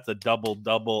 boys. That's a double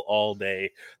all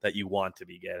day that you want to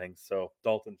be getting. So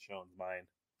Dalton Schoen's mine.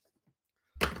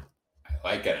 I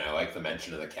like it. And I like the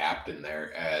mention of the captain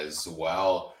there as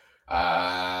well.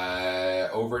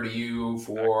 Over to you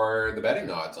for the betting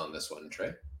odds on this one,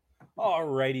 Trey. All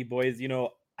righty, boys. You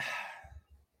know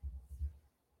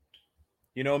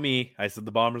me. I said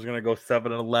the Bombers are going to go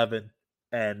 7-11.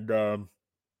 And,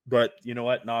 but you know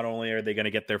what? Not only are they going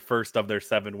to get their first of their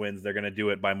 7 wins, they're going to do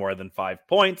it by more than 5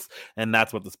 points. And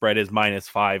that's what the spread is,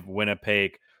 -5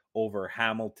 Winnipeg over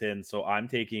Hamilton. So I'm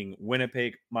taking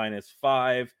Winnipeg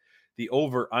 -5. The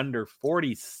over under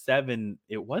 47.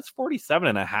 It was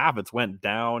 47.5. It's went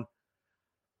down.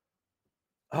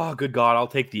 Oh, good God. I'll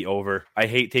take the over. I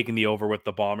hate taking the over with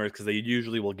the Bombers because they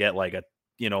usually will get like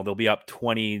they'll be up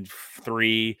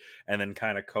 23 and then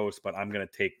kind of coast, but I'm going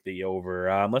to take the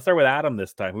over. Let's start with Adam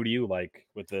this time. Who do you like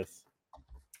with this?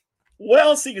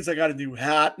 Well, seeing as I got a new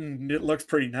hat and it looks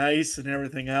pretty nice and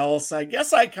everything else, I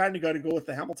guess I kind of got to go with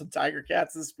the Hamilton Tiger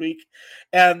Cats this week.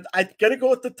 And I'm going to go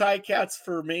with the Ticats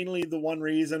for mainly the one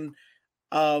reason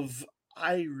of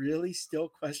I really still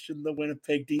question the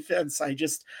Winnipeg defense. I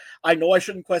know I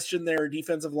shouldn't question their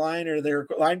defensive line or their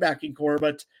linebacking core,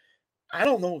 but I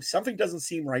don't know. Something doesn't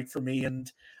seem right for me.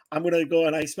 And I'm going to go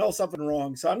and I smell something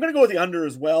wrong. So I'm going to go with the under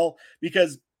as well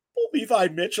because Levi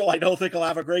Mitchell, I don't think he'll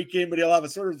have a great game, but he'll have a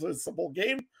serviceable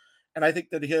game. And I think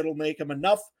that it'll make him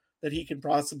enough that he can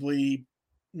possibly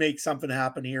make something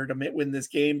happen here to win this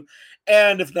game.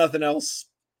 And if nothing else,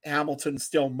 Hamilton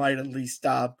still might at least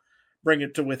bring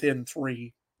it to within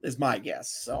 3 is my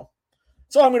guess. So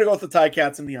I'm going to go with the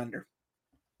Ticats and the under.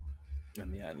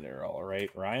 And the under. All right,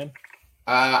 Ryan?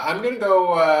 I'm going to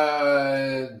go,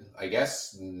 I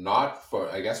guess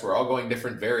we're all going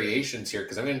different variations here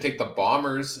because I'm going to take the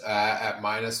Bombers at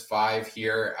 -5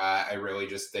 here. I really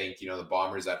just think, the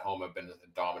Bombers at home have been a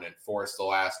dominant force the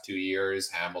last 2 years.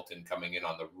 Hamilton coming in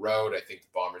on the road. I think the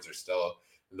Bombers are still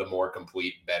the more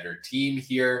complete, better team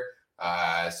here.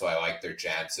 So I like their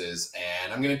chances.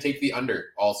 And I'm going to take the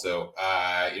under also,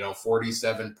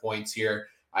 47 points here.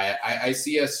 I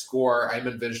see a score. I'm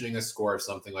envisioning a score of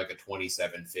something like a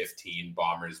 27-15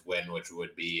 Bombers win, which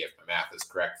would be, if my math is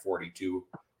correct, 42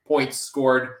 points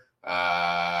scored.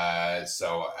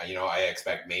 So I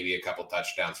expect maybe a couple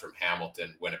touchdowns from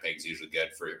Hamilton. Winnipeg's usually good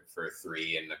for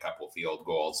 3 and a couple field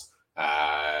goals.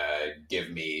 Give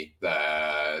me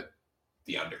the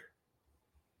under.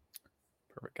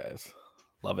 Perfect, guys.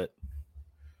 Love it.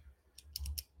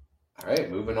 All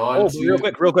right, moving on. Real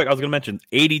quick. I was going to mention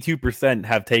 82%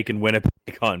 have taken Winnipeg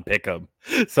on Pick'em.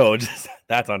 So just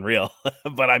that's unreal.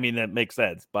 But I mean, that makes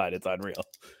sense, but it's unreal.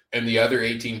 And the other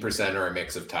 18% are a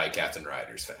mix of Ticats and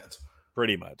Riders fans.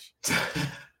 Pretty much.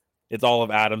 It's all of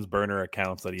Adam's burner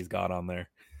accounts that he's got on there.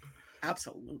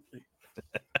 Absolutely.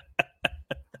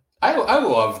 I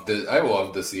love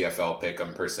the CFL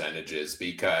pick'em percentages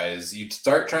because you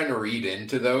start trying to read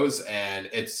into those, and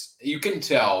you can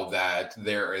tell that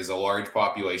there is a large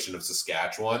population of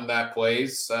Saskatchewan that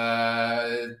plays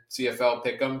CFL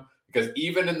pick'em, because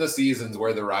even in the seasons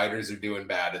where the Riders are doing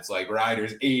bad, it's like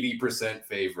Riders 80%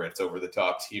 favorites over the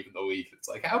top team in the league. It's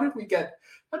like, how did we get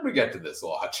to this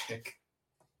logic?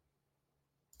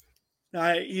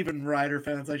 Even Rider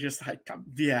fans, I'm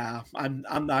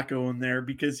not going there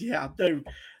because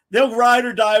they'll ride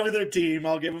or die with their team.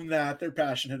 I'll give them that. They're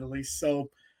passionate at least,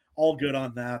 so all good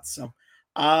on that. So,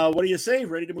 what do you say?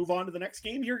 Ready to move on to the next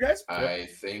game here, guys? I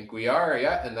think we are,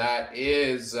 yeah, and that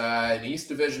is an East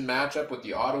Division matchup with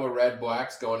the Ottawa Red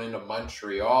Blacks going into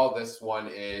Montreal. This one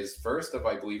is first of,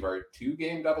 I believe, our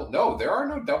 2-game double. No, there are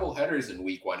no double headers in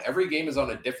Week 1. Every game is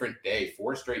on a different day.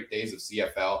 4 straight days of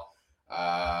CFL.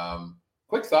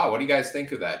 Quick thought. What do you guys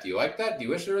think of that? Do you like that? Do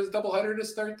you wish there was a doubleheader to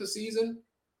start the season?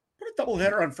 Put a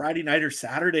doubleheader on Friday night or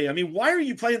Saturday. I mean, why are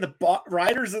you playing the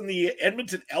Riders and the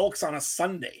Edmonton Elks on a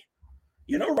Sunday?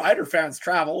 Rider fans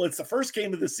travel. It's the first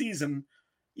game of the season.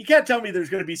 You can't tell me there's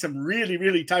going to be some really,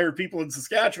 really tired people in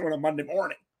Saskatchewan on Monday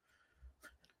morning.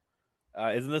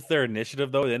 Isn't this their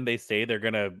initiative, though? Then they say they're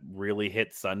going to really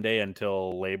hit Sunday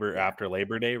until after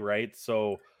Labor Day, right?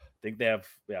 So I think they have,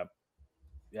 they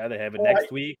have it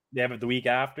next week. They have it the week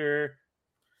after.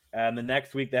 And the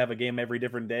next week, they have a game every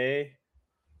different day.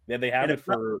 Yeah, they have it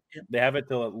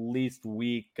till at least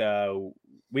week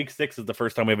 6 is the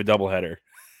first time we have a doubleheader.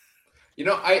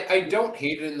 I don't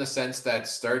hate it in the sense that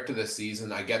start to the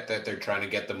season, I get that they're trying to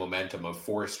get the momentum of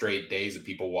 4 straight days of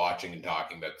people watching and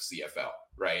talking about the CFL,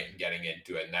 right? And getting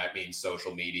into it. And that means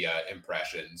social media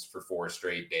impressions for 4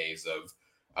 straight days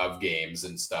of games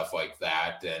and stuff like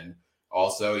that. And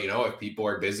also, if people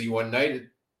are busy one night, it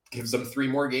gives them 3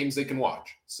 more games they can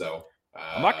watch. So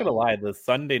I'm not gonna lie, the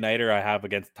Sunday nighter I have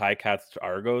against Ticats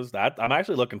Argos, that I'm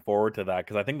actually looking forward to that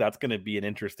because I think that's going to be an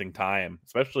interesting time,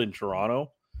 especially in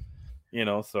Toronto.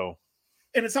 So.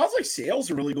 And it sounds like sales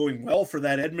are really going well for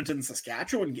that Edmonton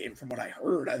Saskatchewan game, from what I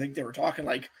heard. I think they were talking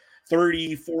like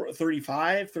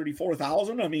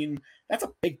 34,000. I mean, that's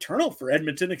a big turnout for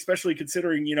Edmonton, especially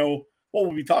considering what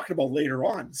we'll be talking about later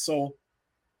on. So.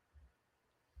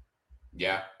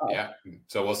 Yeah.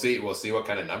 So we'll see what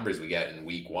kind of numbers we get in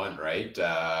Week 1, right?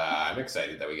 I'm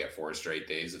excited that we get 4 straight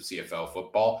days of CFL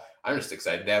football. I'm just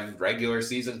excited to have regular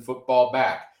season football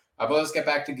back. But let's get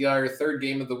back to our 3rd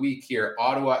game of the week here.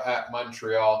 Ottawa at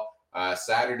Montreal,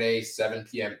 Saturday, 7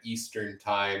 p.m. Eastern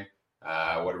time.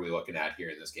 What are we looking at here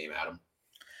in this game, Adam?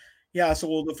 Yeah,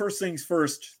 so the first things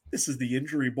first, this is the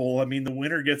injury bowl. I mean, the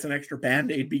winner gets an extra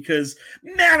Band-Aid because,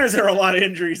 man, is there a lot of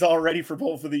injuries already for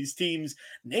both of these teams,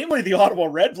 namely the Ottawa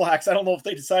Red Blacks. I don't know if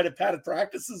they decided padded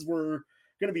practices were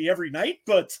going to be every night,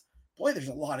 but boy, there's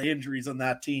a lot of injuries on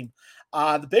that team.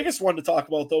 The biggest one to talk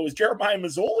about, though, is Jeremiah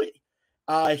Mazzoli.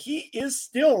 He is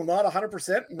still not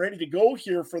 100% and ready to go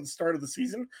here for the start of the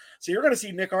season. So you're going to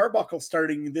see Nick Arbuckle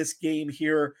starting this game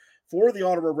here for the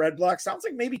Ottawa Red Blacks. Sounds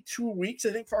like maybe 2 weeks.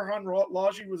 I think Farhan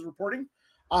Laji was reporting,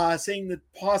 saying that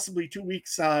possibly 2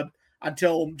 weeks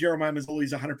until Jeremiah Mazzoli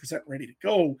is 100% ready to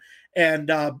go.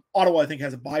 And Ottawa, I think,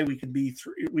 has a bye week in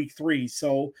week 3.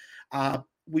 So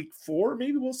week 4,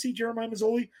 maybe we'll see Jeremiah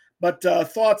Mazzoli. But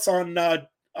thoughts on the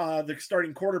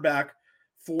starting quarterback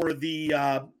for the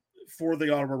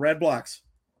Ottawa Red Blacks?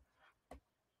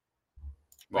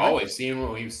 Well, we've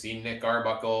seen Nick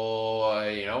Arbuckle,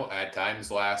 at times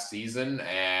last season,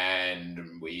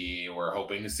 and we were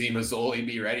hoping to see Mazzoli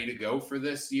be ready to go for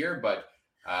this year. But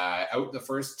out the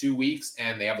first 2 weeks,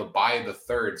 and they have a bye the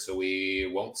third, so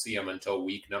we won't see him until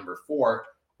week number 4,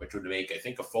 which would make, I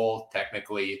think, a full,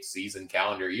 technically, season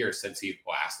calendar year since he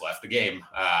last left the game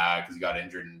because he got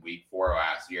injured in week 4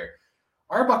 last year.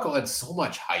 Arbuckle had so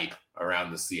much hype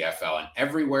around the CFL, and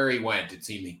everywhere he went, it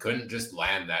seemed he couldn't just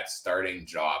land that starting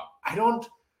job. I don't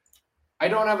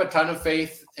have a ton of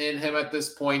faith in him at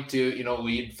this point to,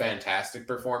 lead fantastic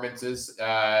performances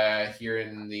here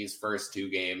in these first 2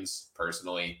 games,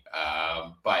 personally.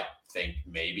 But think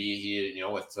maybe he,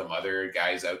 with some other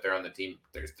guys out there on the team,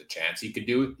 there's the chance he could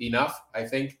do enough, I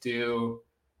think, to,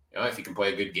 if he can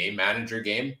play a good game manager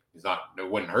game, it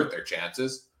wouldn't hurt their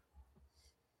chances.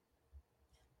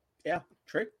 Yeah,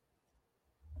 Trey?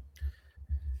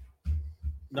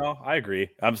 No, I agree.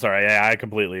 I'm sorry. Yeah, I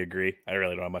completely agree. I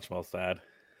really don't have much else to add.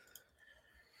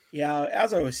 Yeah,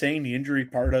 as I was saying, the injury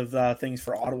part of things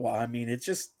for Ottawa, I mean, it's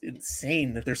just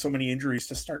insane that there's so many injuries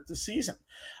to start the season.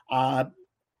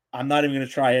 I'm not even going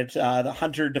to try it. The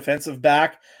Hunter defensive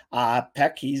back,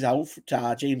 Peck, he's out.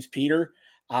 James Peter,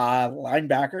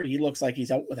 linebacker, he looks like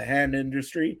he's out with a hand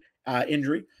injury.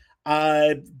 Dan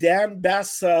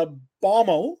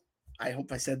Bomo, I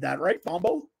hope I said that right,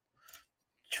 Bombo.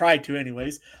 Tried to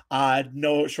anyways.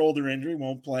 No shoulder injury,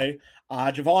 won't play.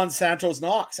 Javon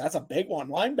Santos-Knox, that's a big one.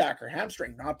 Linebacker,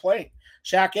 hamstring, not playing.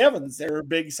 Shaq Evans, their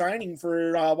big signing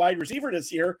for wide receiver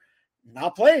this year,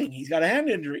 not playing. He's got a hand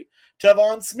injury.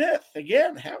 Tavon Smith,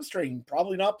 again, hamstring,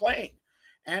 probably not playing.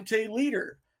 Ante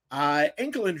Leader,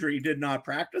 ankle injury, did not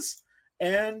practice.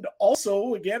 And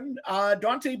also, again,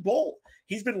 Dante Bull.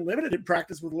 He's been limited in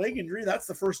practice with leg injury. That's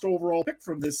the first overall pick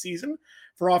from this season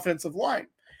for offensive line.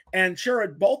 And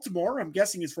Sherrod Baltimore, I'm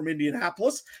guessing is from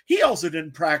Indianapolis. He also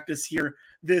didn't practice here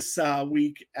this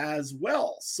week as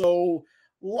well. So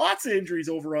lots of injuries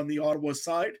over on the Ottawa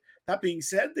side. That being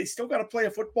said, they still got to play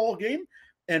a football game.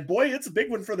 And boy, it's a big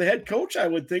one for the head coach, I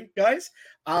would think, guys.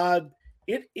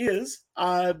 It is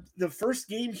the first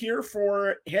game here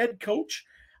for head coach.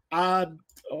 Sorry,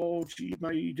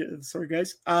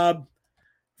 guys.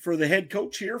 For the head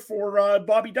coach here for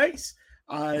Bobby Dice.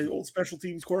 Old special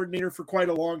teams coordinator for quite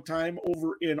a long time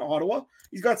over in Ottawa.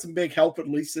 He's got some big help at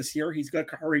least this year. He's got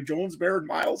Kahari Jones, Baron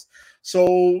Miles.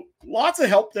 So lots of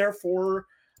help there for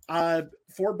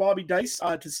Bobby Dice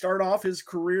to start off his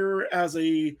career as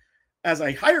a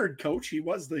hired coach. He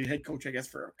was the head coach, I guess,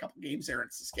 for a couple games there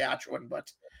in Saskatchewan,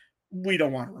 but we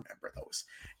don't want to remember those.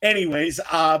 Anyways,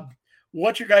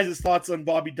 what's your guys' thoughts on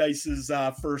Bobby Dice's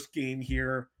first game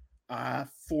here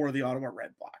for the Ottawa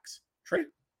Red Blacks? Trey?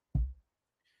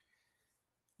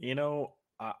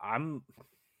 I'm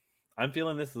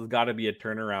feeling this has got to be a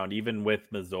turnaround, even with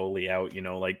Mazzoli out.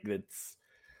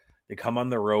 They come on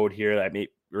the road here,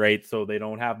 right? So they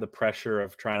don't have the pressure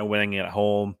of trying to winning at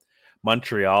home.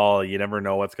 Montreal, you never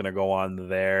know what's going to go on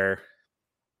there.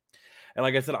 And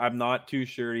like I said, I'm not too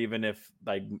sure even if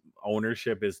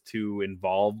ownership is too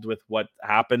involved with what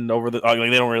happened over they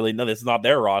don't really know. This is not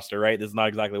their roster, right? This is not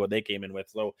exactly what they came in with.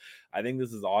 So I think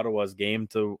this is Ottawa's game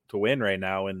to win right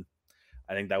now, and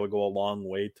I think that would go a long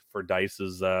way for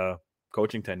Dice's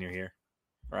coaching tenure here.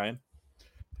 Ryan?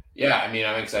 Yeah, I mean,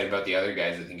 I'm excited about the other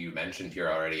guys I think you mentioned here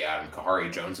already, Adam.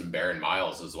 Kahari Jones and Baron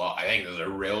Miles as well. I think there's a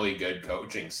really good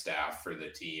coaching staff for the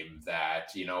team that,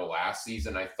 last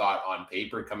season I thought on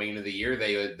paper coming into the year,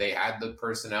 they had the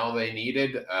personnel they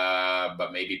needed,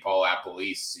 but maybe Paul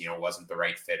Apolice, wasn't the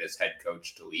right fit as head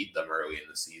coach to lead them early in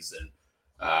the season.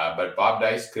 But Bob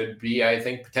Dice could be, I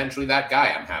think, potentially that guy.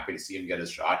 I'm happy to see him get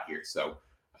his shot here. So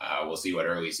we'll see what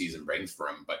early season brings for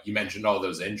him. But you mentioned all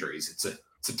those injuries. It's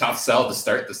a tough sell to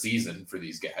start the season for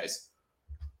these guys.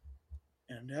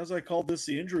 And as I called this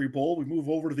the injury bowl, we move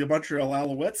over to the Montreal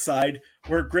Alouettes side,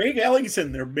 where Greg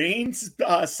Ellingson, their main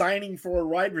signing for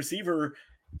wide receiver,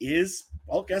 is,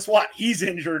 well, guess what? He's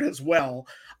injured as well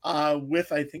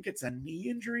with, I think it's a knee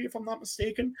injury, if I'm not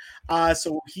mistaken.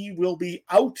 So he will be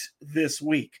out this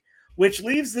week, which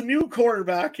leaves the new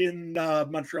quarterback in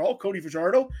Montreal, Cody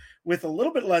Fajardo, with a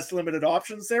little bit less limited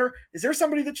options there. Is there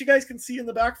somebody that you guys can see in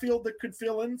the backfield that could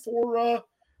fill in for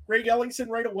Greg Ellingson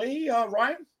right away,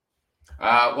 Ryan?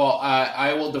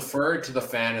 I will defer to the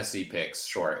fantasy picks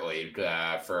shortly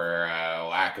for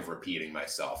lack of repeating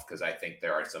myself, because I think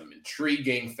there are some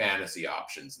intriguing fantasy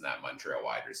options in that Montreal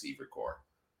wide receiver core.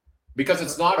 Because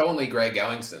it's not only Greg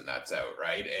Ellingson that's out,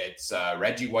 right? It's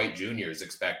Reggie White Jr. is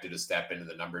expected to step into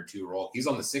the number 2 role. He's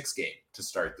on the 6th game to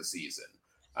start the season.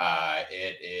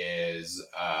 It is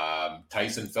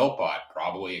Tyson Philpott,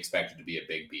 probably expected to be a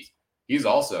big piece. He's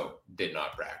also did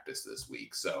not practice this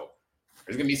week. So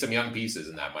there's going to be some young pieces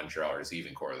in that Montreal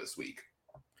receiving core this week.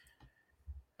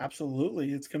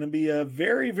 Absolutely. It's going to be a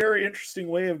very, very interesting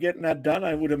way of getting that done.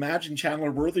 I would imagine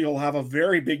Chandler Worthy will have a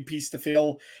very big piece to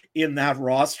fill in that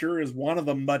roster as one of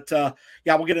them. But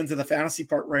yeah, we'll get into the fantasy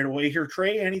part right away here.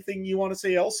 Trey, anything you want to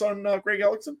say else on Greg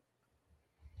Ellickson?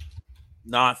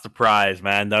 Not surprised,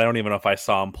 man. I don't even know if I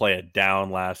saw him play it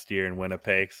down last year in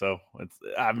Winnipeg. So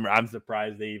I'm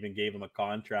surprised they even gave him a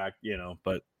contract,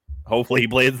 but hopefully he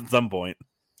plays at some point.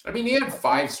 I mean, he had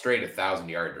 5 straight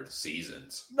 1,000-yard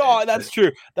seasons. No, that's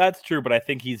true. That's true. But I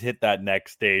think he's hit that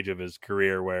next stage of his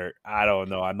career where, I don't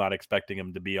know, I'm not expecting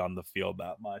him to be on the field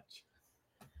that much.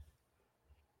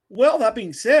 Well, that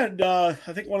being said, I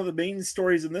think one of the main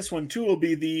stories in this one, too, will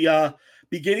be the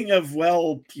beginning of,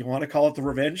 well, you want to call it the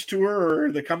revenge tour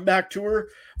or the comeback tour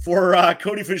for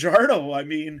Cody Fajardo. I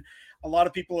mean, a lot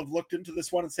of people have looked into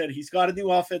this one and said he's got a new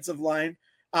offensive line.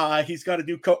 He's got a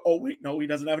new coach. Oh, wait, no, he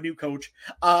doesn't have a new coach.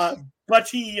 But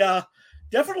he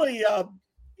definitely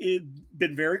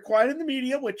been very quiet in the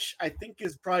media, which I think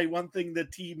is probably one thing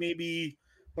that he maybe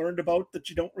learned about, that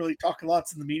you don't really talk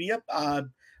lots in the media. I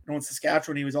know in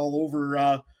Saskatchewan, he was all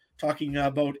over talking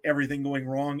about everything going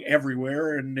wrong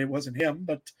everywhere, and it wasn't him,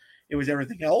 but it was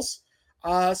everything else.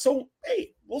 So,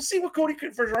 hey, we'll see what Cody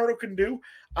Fajardo can do.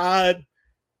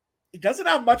 He doesn't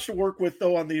have much to work with,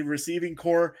 though, on the receiving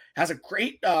core. Has a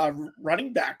great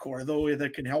running back core, though,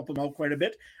 that can help him out quite a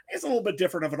bit. It's a little bit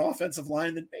different of an offensive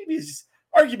line that maybe is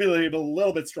arguably a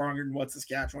little bit stronger than what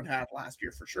Saskatchewan had last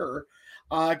year, for sure.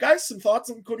 Guys, some thoughts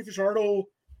on Cody Fajardo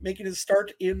making his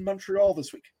start in Montreal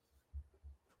this week?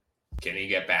 Can he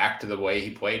get back to the way he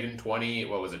played in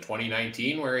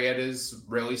 2019, where he had his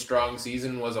really strong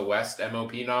season, was a West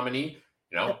MOP nominee?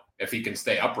 If he can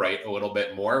stay upright a little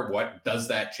bit more, what does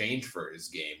that change for his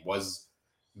game? Was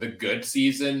the good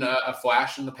season a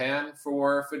flash in the pan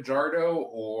for Fajardo,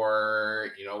 or,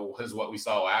 was what we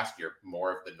saw last year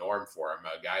more of the norm for him?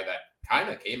 A guy that kind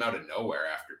of came out of nowhere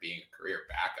after being a career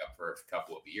backup for a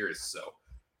couple of years. So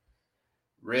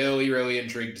really, really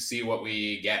intrigued to see what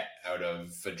we get out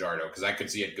of Fajardo, because I could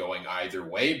see it going either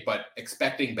way, but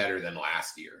expecting better than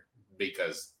last year,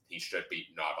 because he should be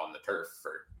not on the turf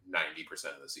for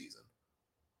 90% of the season.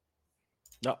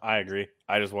 No, I agree.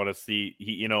 I just want to see,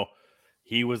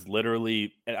 he was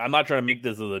literally, and I'm not trying to make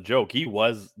this as a joke, he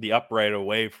was the upright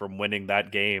away from winning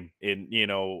that game in,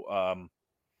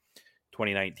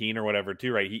 2019 or whatever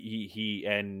too, right? He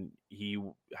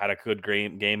had a good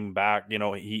game back.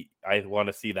 I want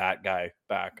to see that guy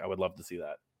back. I would love to see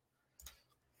that.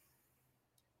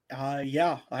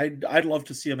 Yeah, I'd love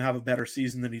to see him have a better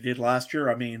season than he did last year.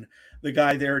 I mean, the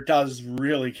guy there does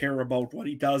really care about what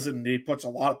he does, and he puts a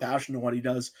lot of passion in what he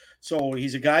does. So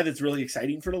he's a guy that's really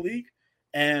exciting for the league,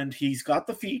 and he's got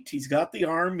the feet, he's got the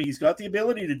arm, he's got the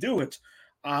ability to do it.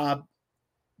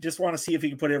 Just want to see if he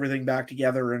can put everything back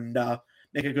together and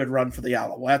make a good run for the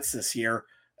Alouettes this year,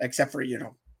 except for,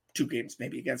 2 games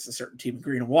maybe against a certain team in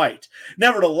green and white.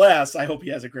 Nevertheless, I hope he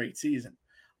has a great season.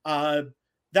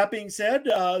 That being said,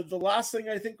 the last thing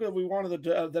I think that we wanted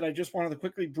that I just wanted to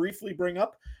quickly, briefly bring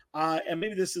up, and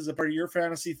maybe this is a part of your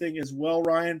fantasy thing as well,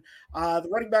 Ryan, the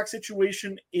running back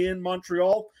situation in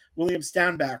Montreal. William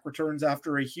Stanback returns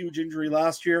after a huge injury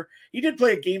last year. He did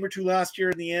play a game or 2 last year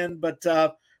in the end, but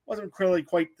wasn't really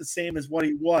quite the same as what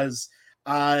he was.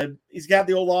 He's got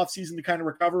the old offseason to kind of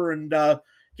recover and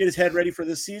get his head ready for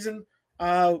this season.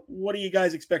 What are you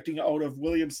guys expecting out of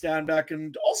William Stanback?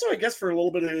 And also, I guess, for a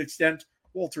little bit of an extent,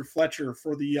 Walter Fletcher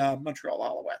for the Montreal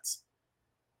Alouettes.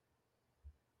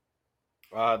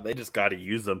 They just got to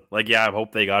use them. I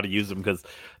hope they got to use them, because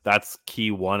that's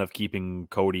key one of keeping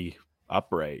Cody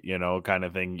upright, kind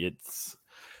of thing.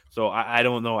 So I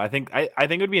don't know. I think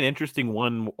it would be an interesting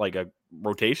one, like a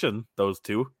rotation, those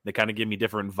two. They kind of give me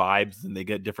different vibes and they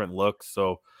get different looks.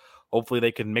 So hopefully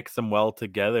they can mix them well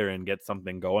together and get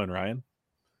something going, Ryan.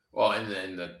 Well, and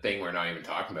then the thing we're not even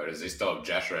talking about is they still have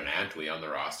Jeshua and Antwi on the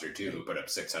roster too, who put up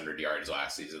 600 yards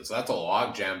last season. So that's a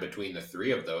logjam between the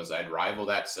 3 of those. I'd rival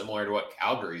that, similar to what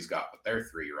Calgary's got with their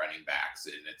 3 running backs.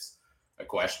 And it's a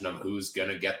question of who's going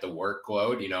to get the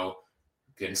workload.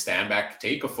 Can Stanback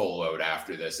take a full load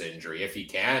after this injury? If he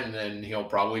can, then he'll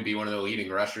probably be one of the leading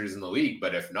rushers in the league.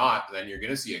 But if not, then you're going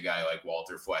to see a guy like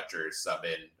Walter Fletcher sub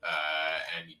in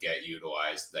and you get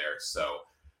utilized there. So,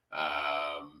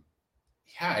 I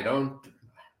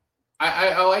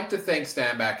like to think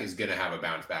Stanback is going to have a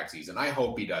bounce back season. I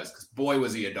hope he does, because boy,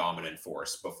 was he a dominant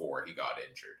force before he got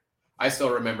injured. I still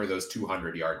remember those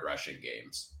 200-yard rushing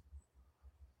games.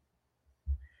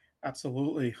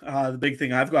 Absolutely. The big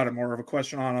thing I've got more of a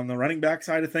question on the running back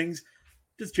side of things,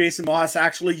 does Jason Moss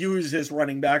actually use his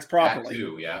running backs properly? That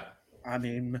too, yeah. I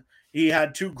mean, he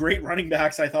had 2 great running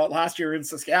backs, I thought, last year in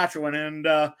Saskatchewan, and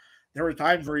there were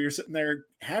times where you're sitting there,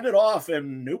 hand it off,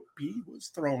 and nope, he was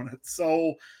throwing it.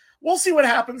 So we'll see what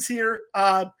happens here.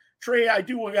 Trey, I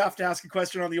do have to ask a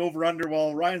question on the over-under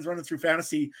while Ryan's running through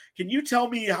fantasy. Can you tell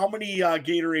me how many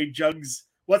Gatorade jugs,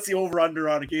 what's the over-under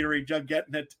on a Gatorade jug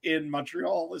getting it in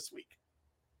Montreal this week?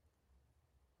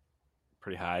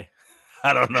 Pretty high.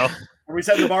 I don't know. Are we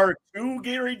setting the bar 2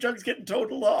 Gatorade jugs getting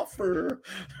totaled off? Or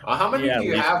how many do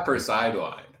you have per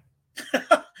sideline?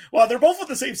 Well, they're both on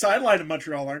the same sideline in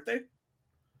Montreal, aren't they?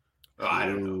 Oh, I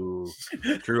don't know.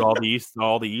 True, all the east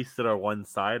that are one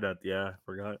side. I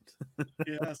forgot.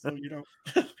 Yeah, so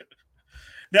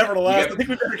nevertheless, I think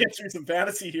we better get through some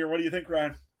fantasy here. What do you think,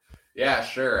 Ryan? Yeah,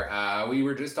 sure. We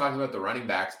were just talking about the running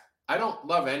backs. I don't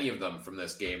love any of them from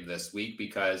this game this week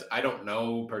because I don't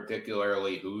know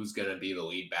particularly who's going to be the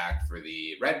lead back for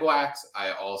the Red Blacks.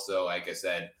 I also, like I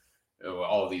said,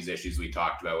 all of these issues we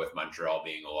talked about with Montreal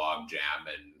being a log jam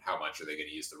and how much are they going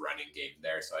to use the running game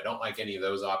there. So I don't like any of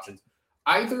those options.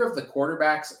 Either of the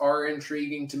quarterbacks are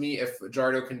intriguing to me if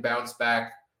Fajardo can bounce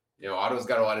back. Ottawa's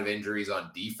got a lot of injuries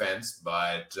on defense,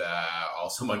 but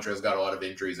also Montreal's got a lot of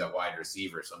injuries at wide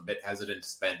receiver. So I'm a bit hesitant to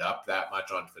spend up that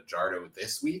much on Fajardo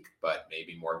this week, but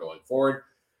maybe more going forward.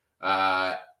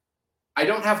 I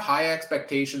don't have high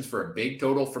expectations for a big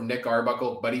total from Nick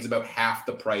Arbuckle, but he's about half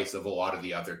the price of a lot of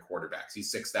the other quarterbacks.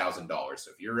 He's $6,000.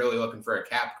 So if you're really looking for a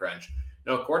cap crunch,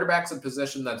 quarterback's a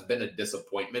position that's been a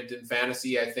disappointment in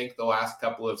fantasy, I think, the last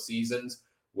couple of seasons,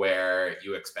 where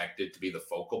you expect it to be the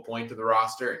focal point of the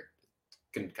roster. It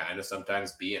can kind of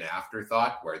sometimes be an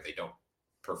afterthought where they don't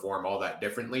perform all that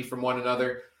differently from one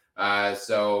another.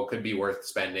 So could be worth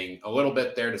spending a little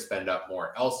bit there to spend up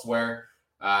more elsewhere.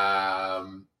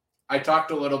 I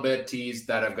talked a little bit, teased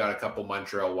that I've got a couple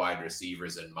Montreal wide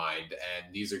receivers in mind,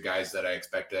 and these are guys that I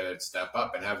expect to step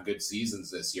up and have good seasons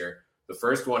this year. The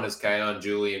first one is Keon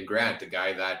Julian Grant, a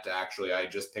guy that actually I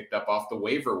just picked up off the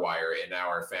waiver wire in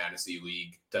our fantasy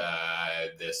league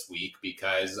this week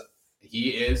because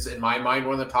he is, in my mind,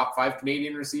 one of the top 5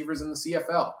 Canadian receivers in the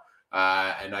CFL.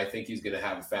 And I think he's going to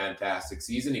have a fantastic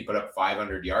season. He put up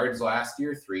 500 yards last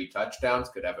year, 3 touchdowns,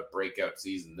 could have a breakout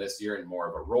season this year and more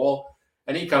of a role.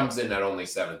 And he comes in at only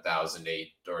 $7,800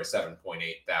 or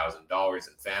 $7,800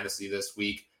 in fantasy this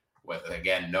week. With,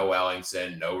 again, no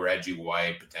Ellingson, no Reggie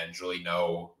White, potentially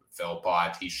no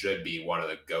Philpott. He should be one of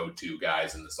the go-to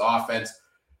guys in this offense.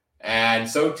 And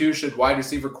so too should wide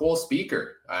receiver Cole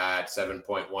Speaker at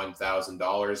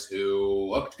 $7,100, who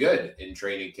looked good in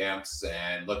training camps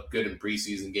and looked good in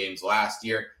preseason games last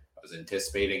year. I was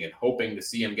anticipating and hoping to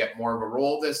see him get more of a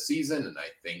role this season, and I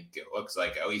think it looks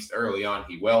like at least early on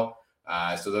he will.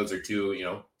 So those are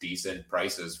 2, decent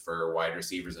prices for wide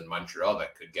receivers in Montreal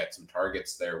that could get some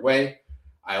targets their way.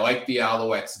 I like the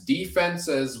Alouettes defense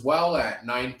as well at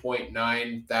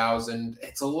 $9,900.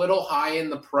 It's a little high in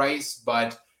the price,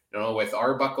 but with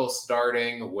Arbuckle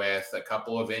starting, with a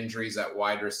couple of injuries at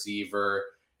wide receiver,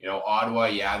 Ottawa,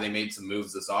 they made some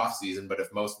moves this offseason, but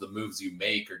if most of the moves you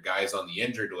make are guys on the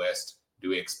injured list,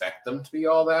 do we expect them to be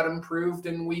all that improved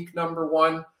in week number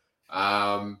 1?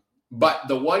 But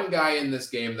the one guy in this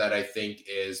game that I think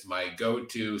is my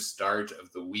go-to start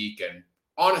of the week, and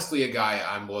honestly a guy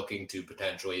I'm looking to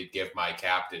potentially give my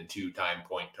captain 2-time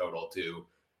point total to,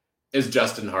 is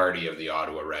Justin Hardy of the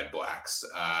Ottawa Red Blacks.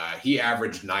 He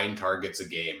averaged 9 targets a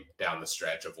game down the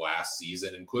stretch of last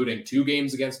season, including 2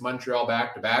 games against Montreal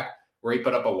back-to-back, where he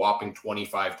put up a whopping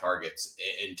 25 targets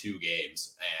in 2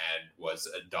 games and was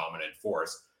a dominant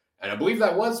force. And I believe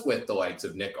that was with the likes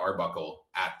of Nick Arbuckle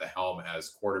at the helm as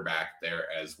quarterback there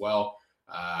as well.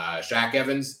 Shaq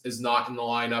Evans is not in the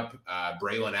lineup.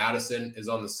 Braylon Addison is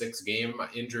on the 6-game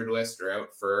injured list or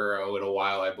out for a little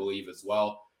while, I believe, as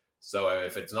well. So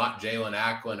if it's not Jalen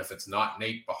Acklin, if it's not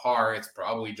Nate Bahar, it's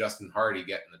probably Justin Hardy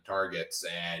getting the targets.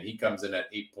 And he comes in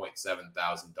at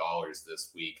 $8,700 this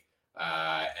week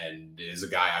and is a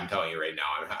guy I'm telling you right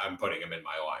now, I'm putting him in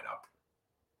my lineup.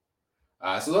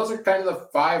 So those are kind of the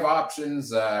 5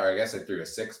 options, or I guess I threw a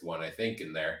 6th one, I think,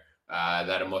 in there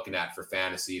that I'm looking at for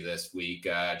fantasy this week.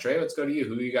 Trey, let's go to you.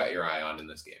 Who you got your eye on in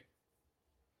this game?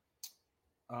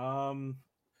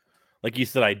 Like you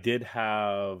said, I did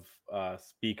have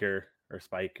Speaker or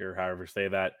Spike or however say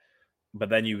that, but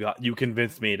then you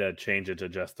convinced me to change it to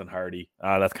Justin Hardy.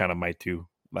 That's kind of my 2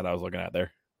 that I was looking at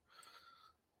there.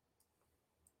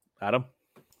 Adam?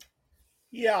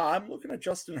 Yeah, I'm looking at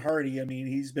Justin Hardy. I mean,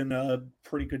 he's been a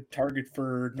pretty good target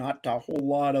for not a whole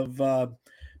lot of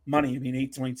money. I mean,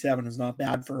 8.7 is not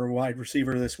bad for a wide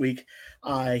receiver this week.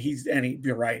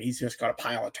 You're right. He's just got a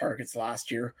pile of targets last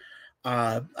year.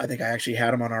 I think I actually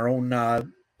had him on our own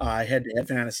head-to-head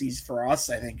fantasies for us,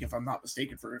 I think, if I'm not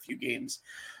mistaken, for a few games.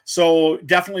 So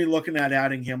definitely looking at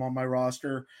adding him on my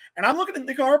roster. And I'm looking at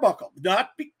Nick Arbuckle,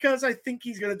 not because I think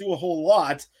he's going to do a whole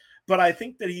lot, but I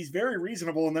think that he's very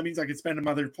reasonable, and that means I can spend him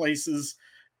other places,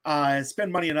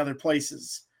 spend money in other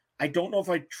places. I don't know if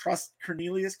I trust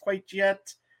Cornelius quite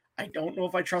yet. I don't know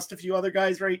if I trust a few other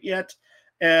guys right yet.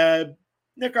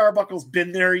 Nick Arbuckle's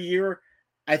been there a year.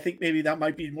 I think maybe that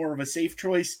might be more of a safe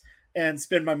choice, and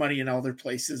spend my money in other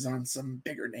places on some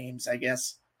bigger names, I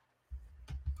guess.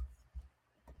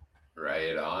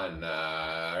 Right on.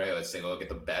 All right, let's take a look at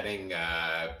the betting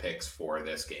picks for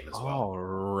this game as well. All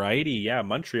righty. Yeah,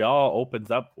 Montreal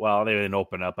opens up. Well, they didn't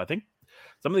open up. I think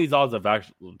some of these odds have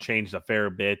actually changed a fair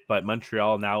bit, but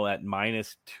Montreal now at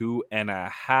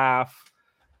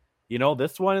 -2.5.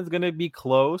 This one is going to be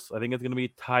close. I think it's going to be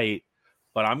tight,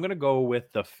 but I'm going to go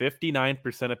with the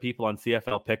 59% of people on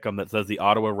CFL Pick'em that says the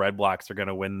Ottawa Red Blacks are going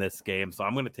to win this game. So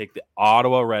I'm going to take the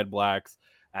Ottawa Red Blacks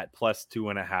at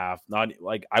 +2.5. Not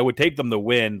like I would take them to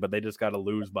win, but they just got to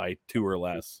lose by 2 or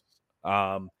less.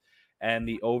 And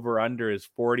the over-under is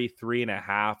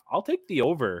 43.5. I'll take the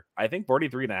over. I think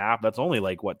 43.5, that's only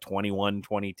 21,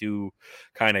 22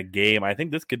 kind of game. I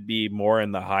think this could be more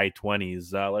in the high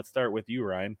 20s. Let's start with you,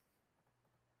 Ryan.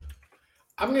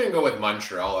 I'm going to go with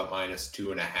Montreal at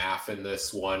 -2.5 in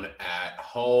this one at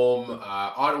home.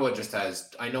 Ottawa just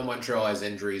has, I know Montreal has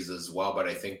injuries as well, but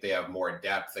I think they have more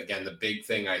depth. Again, the big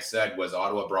thing I said was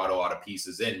Ottawa brought a lot of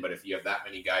pieces in, but if you have that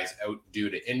many guys out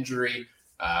due to injury,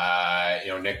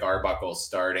 Nick Arbuckle's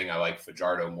starting. I like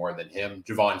Fajardo more than him.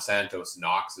 Javon Santos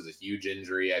Knox is a huge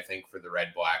injury, I think, for the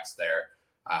Red Blacks there.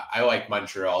 I like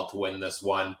Montreal to win this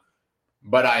one.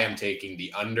 But I am taking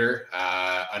the under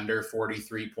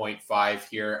 43.5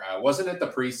 here. Wasn't it the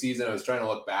preseason? I was trying to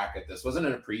look back at this. Wasn't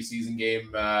it a preseason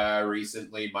game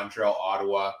recently? Montreal,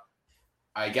 Ottawa.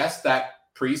 I guess that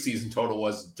preseason total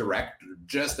was direct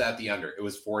just at the under. It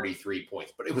was 43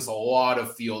 points, but it was a lot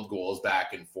of field goals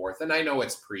back and forth. And I know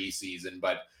it's preseason,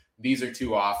 but these are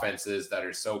two offenses that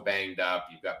are so banged up.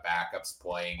 You've got backups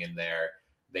playing in there.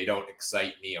 They don't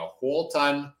excite me a whole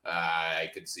ton.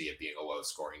 I could see it being a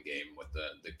low-scoring game with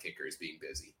the kickers being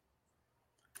busy.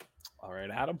 All right,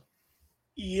 Adam.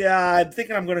 Yeah, I'm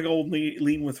thinking I'm going to go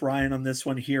lean with Ryan on this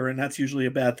one here, and that's usually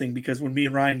a bad thing because when me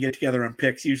and Ryan get together on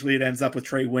picks, usually it ends up with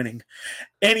Trey winning.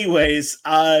 Anyways,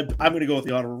 I'm going to go with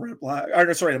the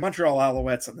the Montreal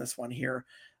Alouettes on this one here.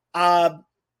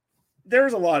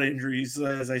 There's a lot of injuries,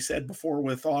 as I said before,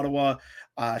 with Ottawa.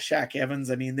 Shaq Evans,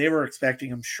 I mean, they were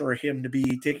expecting, I'm sure, him to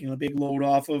be taking a big load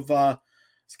off of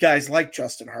guys like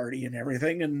Justin Hardy and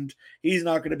everything, and he's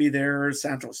not going to be there.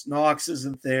 Santos Knox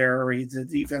isn't there. The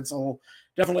defense will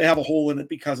definitely have a hole in it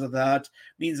because of that.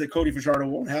 Means that Cody Fajardo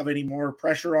won't have any more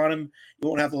pressure on him. You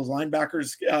won't have those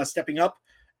linebackers stepping up,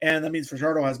 and that means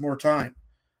Fajardo has more time.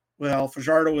 Well,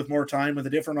 Fajardo with more time with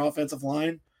a different offensive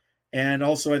line, and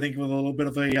also I think with a little bit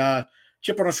of a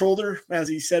chip on his shoulder, as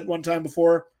he said one time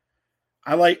before.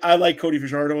 I like Cody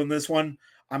Fajardo in this one.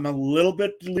 I'm a little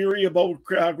bit leery about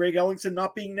Greg Ellingson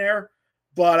not being there,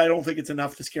 but I don't think it's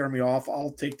enough to scare me off. I'll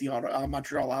take the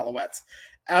Montreal Alouettes.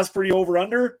 As for the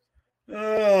over-under,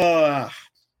 I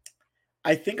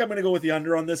think I'm going to go with the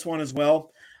under on this one as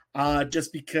well,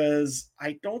 just because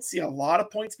I don't see a lot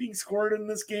of points being scored in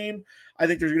this game. I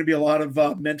think there's going to be a lot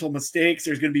of mental mistakes.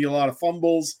 There's going to be a lot of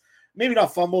fumbles. Maybe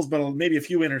not fumbles, but maybe a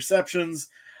few interceptions.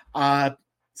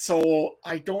 So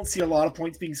I don't see a lot of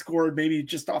points being scored, maybe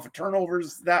just off of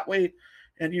turnovers that way.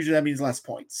 And usually that means less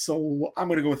points. So I'm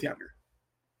going to go with the under.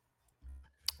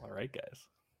 All right, guys.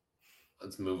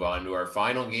 Let's move on to our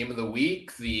final game of the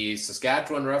week. The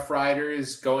Saskatchewan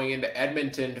Roughriders going into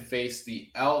Edmonton to face the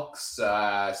Elks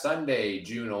Sunday,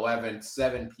 June 11th,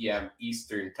 7 p.m.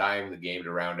 Eastern time, the game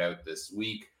to round out this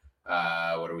week.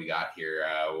 What do we got here?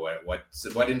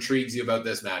 What intrigues you about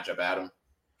this matchup, Adam?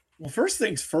 Well, first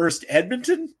things first,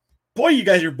 Edmonton. Boy, you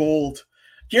guys are bold.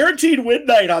 Guaranteed win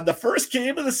night on the first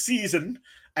game of the season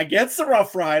against the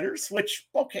Roughriders, which,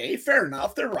 okay, fair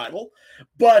enough, they're rival.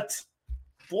 But,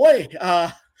 boy,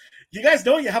 you guys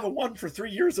know you haven't won for 3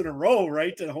 years in a row,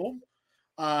 right, at home?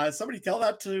 Somebody tell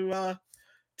that to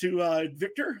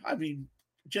Victor. I mean,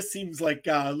 it just seems like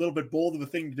a little bit bold of a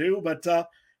thing to do, but,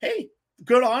 hey,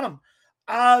 good on him.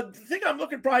 The thing I'm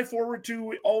looking probably forward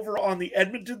to over on the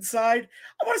Edmonton side,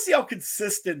 I want to see how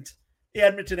consistent the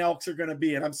Edmonton Elks are going to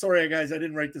be. And I'm sorry, guys, I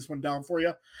didn't write this one down for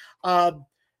you.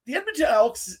 the Edmonton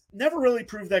Elks never really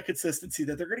proved that consistency,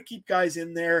 that they're going to keep guys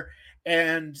in there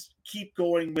and keep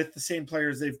going with the same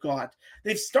players they've got.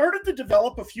 They've started to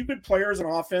develop a few good players on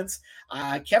offense.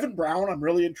 Kevin Brown, I'm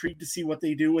really intrigued to see what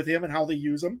they do with him and how they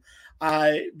use him.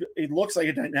 It looks like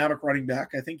a dynamic running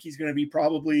back. I think he's going to be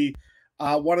probably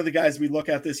one of the guys we look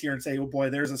at this year and say, oh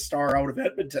boy, there's a star out of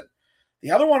Edmonton.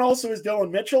 The other one also is Dylan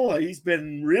Mitchell. He's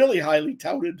been really highly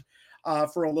touted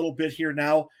for a little bit here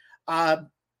now.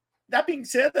 That being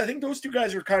said, I think those two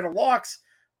guys are kind of locks,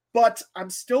 but I'm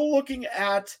still looking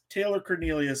at Taylor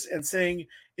Cornelius and saying,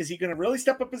 is he going to really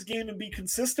step up his game and be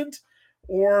consistent?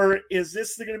 Or is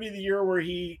this going to be the year where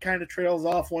he kind of trails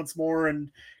off once more and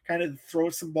kind of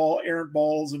throws some errant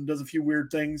balls and does a few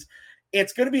weird things?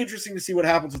 It's going to be interesting to see what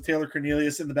happens with Taylor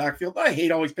Cornelius in the backfield. I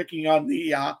hate always picking on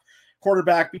the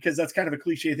quarterback because that's kind of a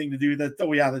cliche thing to do. That, the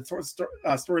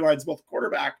storyline is about the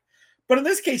quarterback. But in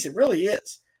this case, it really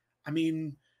is. I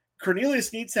mean,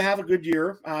 Cornelius needs to have a good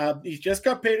year. He's just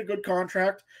got paid a good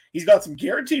contract. He's got some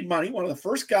guaranteed money, one of the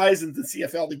first guys in the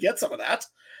CFL to get some of that.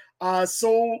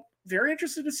 So very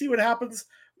interested to see what happens.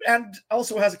 And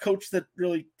also has a coach that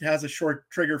really has a short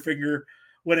trigger finger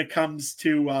when it comes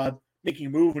to making a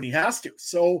move when he has to.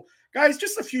 So, guys,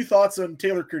 just a few thoughts on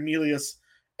Taylor Cornelius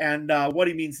and what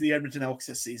he means to the Edmonton Elks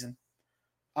this season.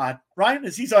 Ryan,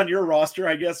 as he's on your roster,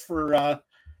 I guess, for our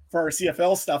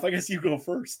CFL stuff, I guess you go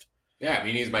first. Yeah, I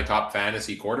mean, he's my top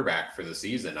fantasy quarterback for the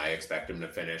season. I expect him to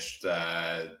finish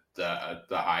the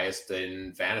highest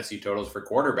in fantasy totals for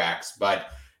quarterbacks.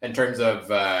 But in terms of,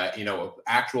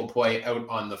 actual play out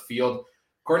on the field,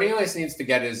 Cornelius needs to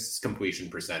get his completion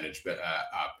percentage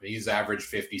up. He's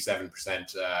averaged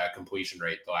 57% completion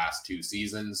rate the last two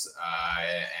seasons.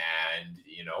 And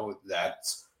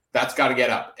that's got to get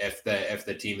up if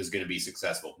the team is going to be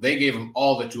successful. They gave him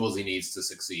all the tools he needs to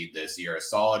succeed this year. A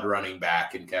solid running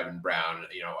back in Kevin Brown,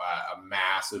 a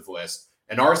massive list,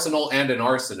 an arsenal and an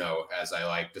arsenal, as I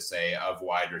like to say, of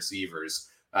wide receivers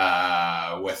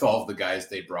with all the guys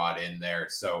they brought in there.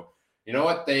 So, you know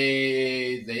what?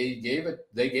 They gave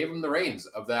him the reins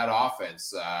of that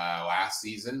offense last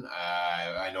season.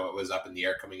 I know it was up in the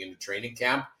air coming into training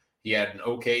camp. He had an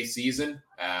okay season.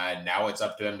 Now it's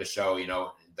up to him to show,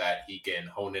 that he can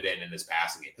hone it in his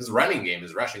passing game. His running game,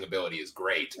 his rushing ability is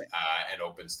great and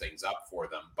opens things up for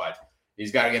them. But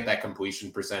he's got to get that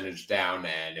completion percentage down.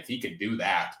 And if he can do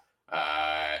that,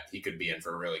 he could be in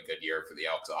for a really good year for the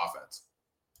Elks offense.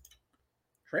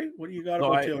 Trey, what do you got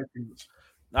about Taylor Cornelius?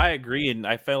 I agree, and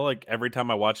I felt like every time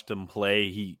I watched him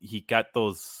play, he got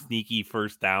those sneaky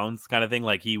first downs kind of thing.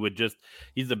 Like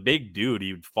he's a big dude.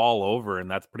 He would fall over,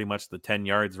 and that's pretty much the 10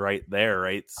 yards right there,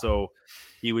 right? So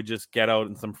he would just get out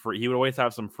in he would always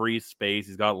have some free space.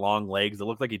 He's got long legs. It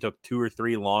looked like he took 2 or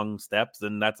 3 long steps,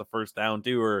 and that's a first down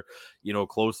too, or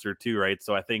closer to, right?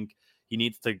 So I think he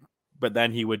needs to. But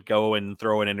then he would go and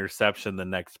throw an interception the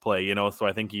next play, So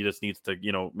I think he just needs to,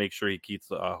 make sure he keeps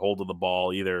a hold of the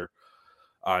ball, either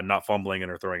not fumbling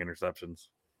or throwing interceptions.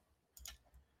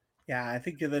 Yeah, I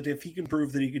think that if he can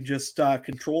prove that he can just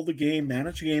control the game,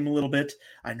 manage the game a little bit,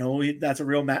 I know that's a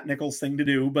real Matt Nichols thing to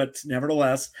do, but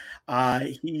nevertheless,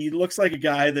 he looks like a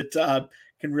guy that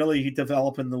can really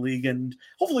develop in the league, and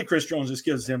hopefully Chris Jones just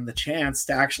gives him the chance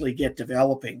to actually get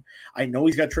developing. I know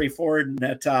he's got Trey Ford, and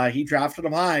that he drafted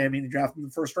him high. I mean, he drafted him in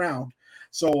the first round.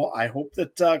 So I hope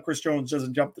that Chris Jones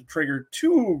doesn't jump the trigger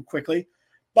too quickly,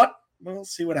 but we'll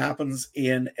see what happens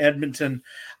in Edmonton.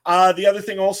 The other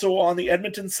thing also on the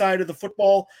Edmonton side of the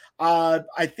football,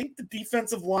 I think the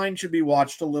defensive line should be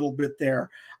watched a little bit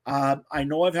there. I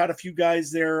know I've had a few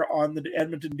guys there on the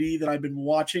Edmonton D that I've been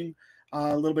watching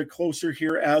a little bit closer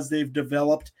here as they've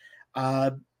developed.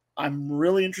 I'm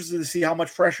really interested to see how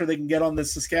much pressure they can get on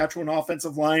this Saskatchewan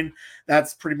offensive line.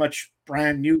 That's pretty much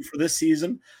brand new for this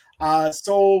season.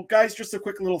 So, guys, just a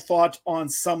quick little thought on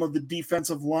some of the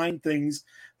defensive line things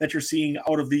that you're seeing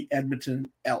out of the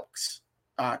Edmonton Elks.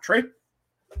 Trey?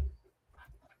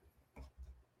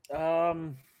 I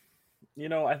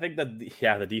think that,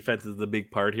 the defense is the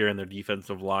big part here in their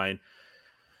defensive line.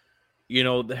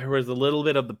 There was a little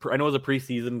bit of I know it was a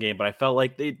preseason game, but I felt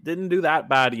like they didn't do that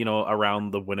bad,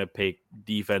 around the Winnipeg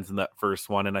defense in that first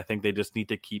one. And I think they just need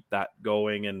to keep that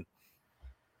going. And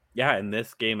yeah, in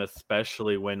this game,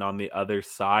 especially when on the other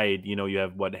side, you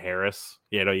have Harris,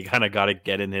 you kind of got to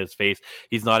get in his face.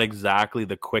 He's not exactly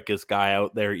the quickest guy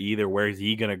out there either. Where's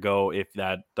he going to go if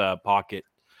that pocket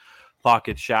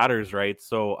shatters, right?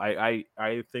 So I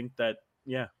think that,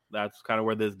 that's kind of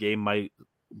where this game might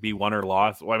be won or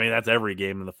lost. Well, I mean, that's every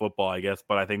game in the football, I guess,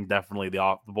 but I think definitely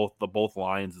both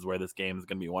lines is where this game is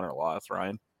going to be won or lost,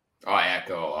 Ryan. I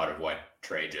echo a lot of what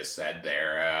Trey just said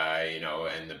there,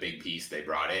 and the big piece they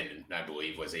brought in, I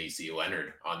believe, was AC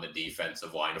Leonard on the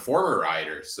defensive line, a former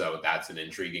Rider. So that's an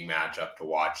intriguing matchup to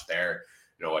watch there.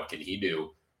 What can he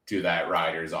do to that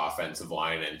Riders offensive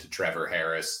line and to Trevor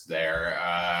Harris there?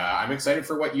 I'm excited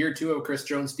for what year 2 of Chris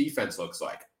Jones' defense looks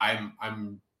like.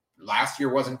 Last year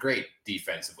wasn't great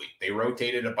defensively. They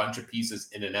rotated a bunch of pieces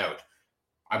in and out.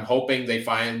 I'm hoping they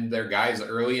find their guys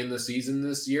early in the season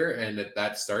this year, and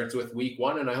that starts with week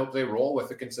 1. And I hope they roll with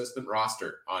a consistent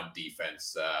roster on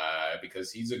defense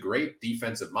because he's a great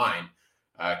defensive mind,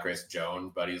 Chris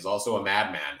Jones, but he's also a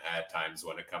madman at times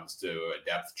when it comes to a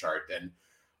depth chart. And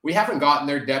we haven't gotten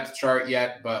their depth chart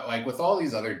yet, but like with all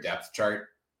these other depth chart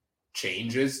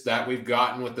changes that we've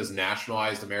gotten with this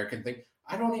nationalized American thing,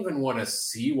 I don't even want to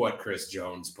see what Chris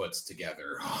Jones puts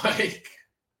together.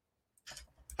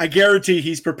 I guarantee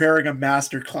he's preparing a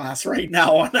master class right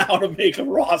now on how to make a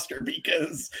roster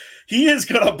because he is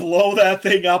going to blow that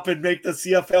thing up and make the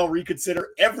CFL reconsider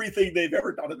everything they've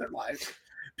ever done in their lives.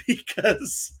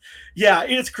 Because, yeah,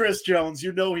 it's Chris Jones.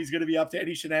 He's going to be up to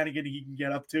any shenanigan he can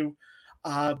get up to.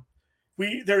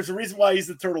 There's a reason why he's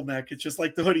the turtleneck. It's just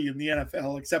like the hoodie in the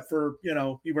NFL, except for,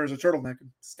 he wears a turtleneck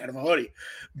instead of a hoodie.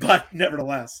 But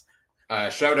nevertheless.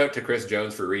 Shout out to Chris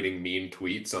Jones for reading mean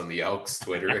tweets on the Elks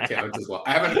Twitter account as well.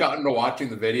 I haven't gotten to watching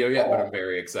the video yet, but I'm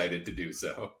very excited to do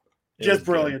so. Just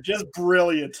brilliant.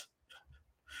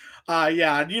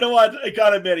 Yeah, and you know what? I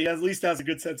gotta admit, he at least has a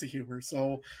good sense of humor.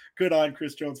 So good on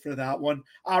Chris Jones for that one.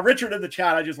 Richard in the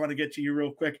chat, I just want to get to you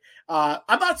real quick.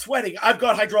 I'm not sweating. I've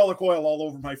got hydraulic oil all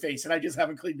over my face, and I just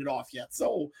haven't cleaned it off yet.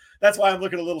 So that's why I'm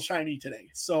looking a little shiny today.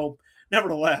 So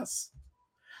nevertheless.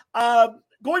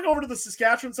 Going over to the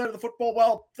Saskatchewan side of the football,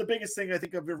 well, the biggest thing I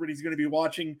think everybody's going to be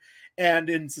watching, and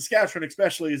in Saskatchewan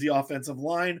especially, is the offensive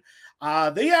line.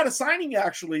 They had a signing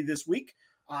actually this week.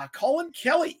 Colin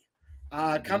Kelly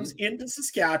comes into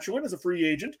Saskatchewan as a free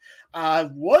agent.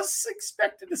 Was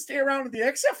expected to stay around in the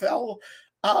XFL.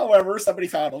 However, somebody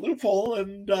found a loophole,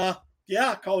 and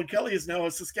Colin Kelly is now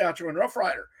a Saskatchewan Rough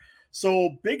Rider.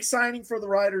 So big signing for the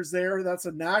Riders there. That's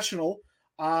a national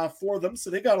for them. So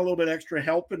they got a little bit extra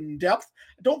help and depth.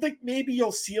 I don't think maybe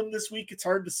you'll see them this week. It's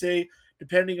hard to say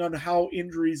depending on how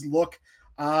injuries look.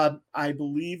 I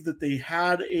believe that they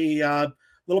had a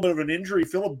little bit of an injury.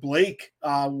 Philip Blake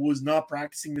was not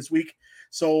practicing this week.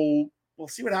 So we'll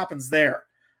see what happens there.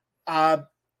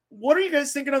 What are you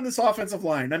guys thinking on this offensive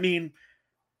line? I mean,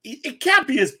 it can't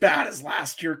be as bad as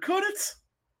last year, could it?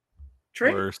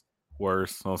 Trey?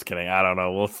 Worse. I was kidding. I don't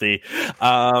know. We'll see.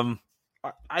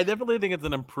 I definitely think it's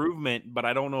an improvement, but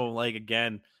I don't know. Like,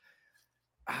 again,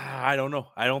 I don't know.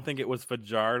 I don't think it was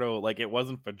Fajardo. Like, it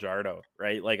wasn't Fajardo,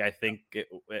 right? Like, I think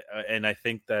and I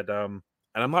think that, and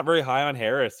I'm not very high on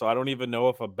Harris, so I don't even know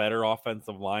if a better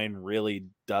offensive line really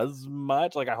does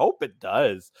much. Like, I hope it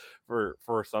does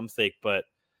for some sake, but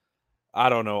I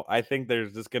don't know. I think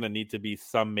there's just going to need to be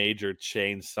some major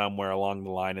change somewhere along the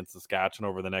line in Saskatchewan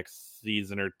over the next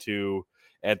season or two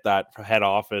at that head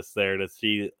office there to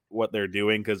see what they're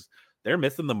doing, because they're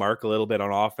missing the mark a little bit on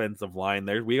offensive line.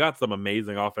 We got some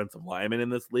amazing offensive linemen in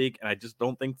this league, and I just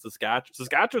don't think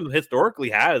Saskatchewan historically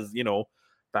has,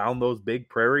 found those big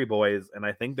prairie boys, and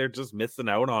I think they're just missing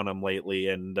out on them lately.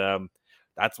 And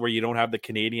that's where you don't have the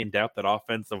Canadian depth at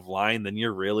offensive line, then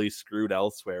you're really screwed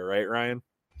elsewhere, right, Ryan?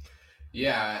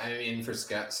 Yeah, I mean, for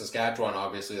Saskatchewan,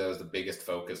 obviously that was the biggest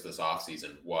focus this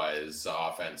offseason was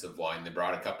offensive line. They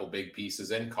brought a couple big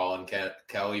pieces in, Colin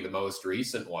Kelly, the most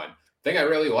recent one. The thing I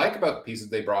really like about the pieces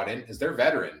they brought in is they're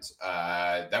veterans.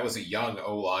 That was a young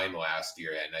O-line last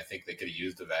year, and I think they could have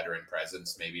used a veteran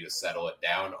presence maybe to settle it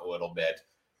down a little bit.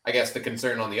 I guess the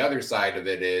concern on the other side of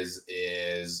it is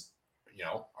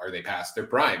are they past their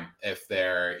prime? If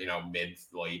they're, mid,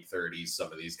 late 30s,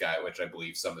 some of these guys, which I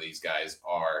believe some of these guys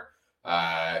are.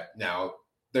 Now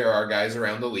there are guys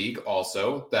around the league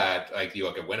also that, like, you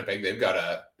look at Winnipeg, they've got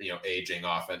a aging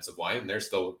offensive line, and they're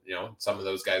still some of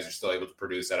those guys are still able to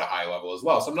produce at a high level as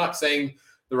well. So I'm not saying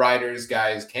the Riders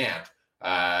guys can't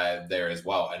there as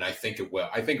well, and I think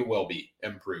it will be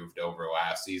improved over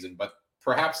last season. But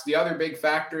perhaps the other big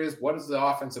factor is, what does the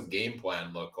offensive game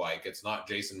plan look like? It's not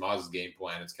Jason Maas's game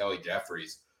plan, it's Kelly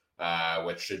Jeffrey's,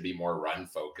 which should be more run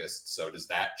focused. So does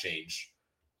that change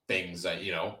things?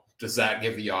 Does that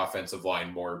give the offensive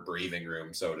line more breathing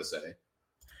room, so to say?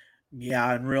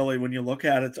 Yeah, and really, when you look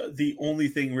at it, the only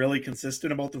thing really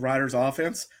consistent about the Riders'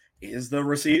 offense is the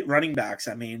running backs.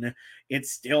 I mean,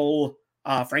 it's still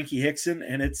Frankie Hickson,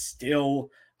 and it's still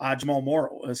Jamal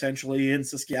Morrow, essentially, in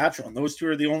Saskatchewan. Those two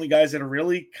are the only guys that are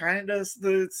really kind of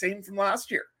the same from last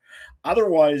year.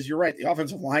 Otherwise, you're right. The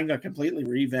offensive line got completely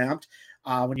revamped.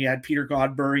 When you add Peter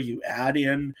Godbury, you add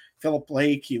in Philip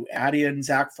Blake, you add in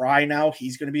Zach Fry now.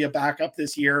 He's going to be a backup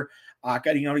this year,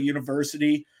 getting out of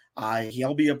university.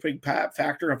 He'll be a big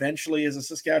factor eventually as a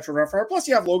Saskatchewan Roughrider. Plus,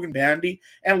 you have Logan Bandy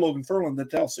and Logan Furlan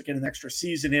that also get an extra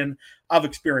season in of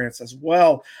experience as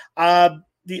well.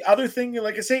 The other thing,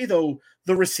 like I say, though,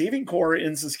 the receiving core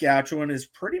in Saskatchewan is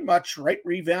pretty much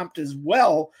revamped as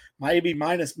well, maybe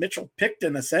minus Mitchell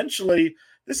Picton. Essentially,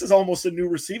 this is almost a new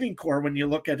receiving core when you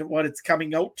look at what it's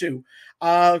coming out to.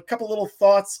 A couple little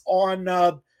thoughts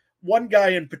on one guy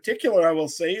in particular, I will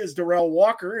say, is Darrell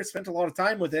Walker. He spent a lot of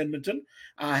time with Edmonton,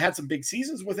 had some big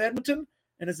seasons with Edmonton,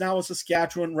 and is now a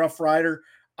Saskatchewan Roughrider.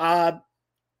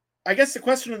 I guess the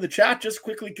question in the chat just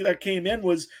quickly that came in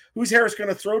was, who's Harris going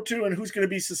to throw to and who's going to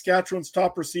be Saskatchewan's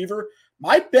top receiver?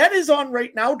 My bet is on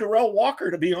right now Darrell Walker,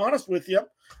 to be honest with you.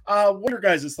 What are your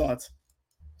guys' thoughts?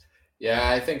 Yeah,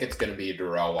 I think it's going to be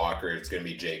Darrell Walker. It's going to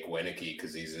be Jake Wieneke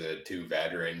because these are the two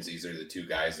veterans. These are the two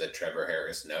guys that Trevor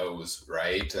Harris knows,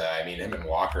 right? I mean, him and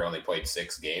Walker only played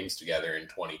 6 games together in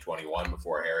 2021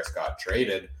 before Harris got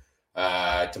traded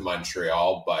to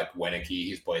Montreal. But Wieneke,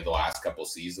 he's played the last couple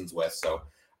seasons with. So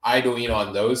I'd lean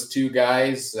on those two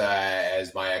guys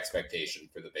as my expectation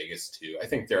for the biggest two. I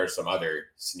think there are some other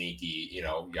sneaky,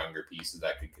 younger pieces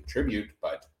that could contribute,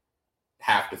 but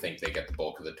have to think they get the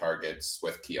bulk of the targets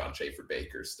with Keon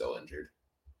Schaefer-Baker still injured.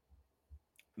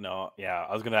 No, yeah.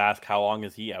 I was going to ask, how long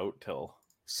is he out till?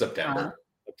 September,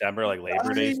 like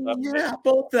Labor Day stuff? Yeah,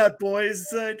 about that, boys.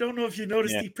 I don't know if you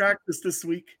noticed he practiced this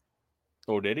week.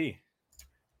 Oh, did he?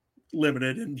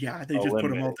 Limited, and they just put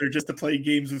him out there just to play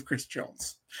games with Chris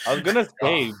Jones. I was gonna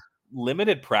say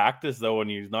limited practice though, when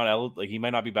he's not eligible, like he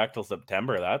might not be back till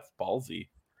September. That's ballsy.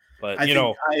 But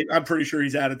I'm pretty sure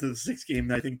he's added to the 6th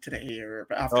game. I think today or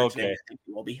after today, I think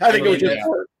he will be. I think it was just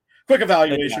for quick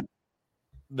evaluation.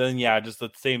 Then just the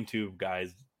same two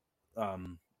guys,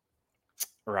 Ryan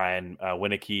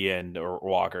Wieneke and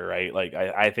Walker, right? Like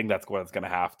I think that's what it's gonna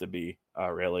have to be,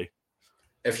 really.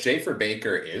 If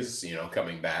Schaefer-Baker is,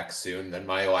 coming back soon, then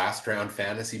my last round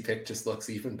fantasy pick just looks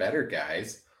even better,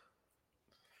 guys.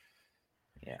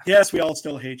 Yeah. Yes, we all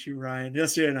still hate you, Ryan.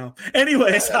 Just so you know.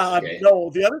 Anyways, okay.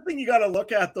 No, the other thing you got to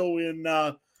look at, though, in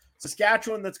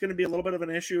Saskatchewan that's going to be a little bit of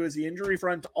an issue is the injury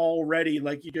front already,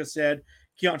 like you just said,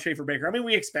 Keon Schaefer-Baker. I mean,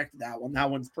 we expected that one. That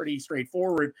one's pretty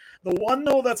straightforward. The one,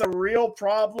 though, that's a real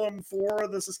problem for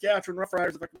the Saskatchewan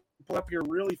Roughriders, if I can pull up here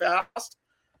really fast,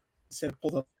 instead of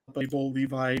pulled up a Bo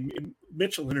Levi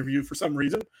Mitchell interview for some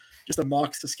reason, just to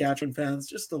mock Saskatchewan fans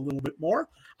just a little bit more.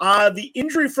 The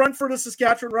injury front for the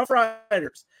Saskatchewan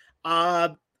Roughriders.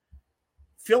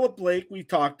 Philip Blake we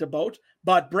talked about,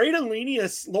 but Braden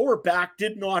Lenius lower back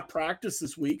did not practice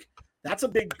this week. That's a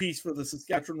big piece for the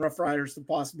Saskatchewan Roughriders to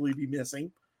possibly be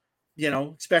missing,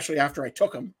 especially after I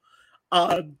took him.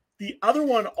 The other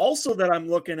one also that I'm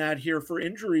looking at here for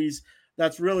injuries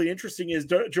that's really interesting is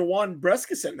Jawan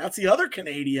Breskison. That's the other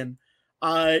Canadian,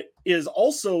 is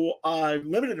also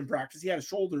limited in practice. He had a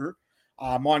shoulder.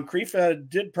 Moncrief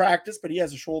did practice, but he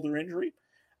has a shoulder injury.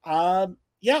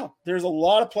 There's a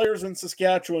lot of players in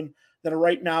Saskatchewan that are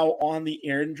right now on the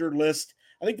injured list.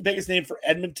 I think the biggest name for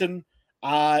Edmonton,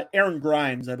 Aaron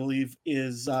Grimes, I believe,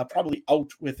 is probably out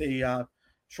with a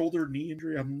shoulder knee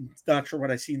injury. I'm not sure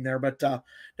what I've seen there, but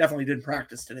definitely didn't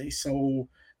practice today. So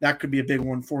that could be a big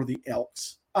one for the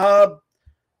Elks.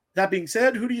 That being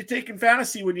said, who do you take in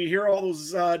fantasy when you hear all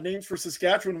those names for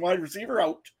Saskatchewan wide receiver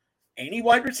out? Any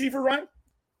wide receiver, Ryan?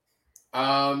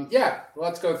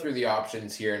 Let's go through the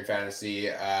options here in fantasy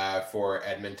for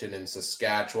Edmonton and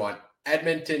Saskatchewan.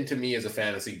 Edmonton, to me, is a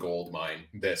fantasy gold mine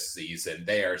this season.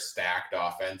 They are stacked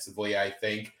offensively, I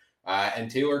think.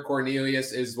 And Taylor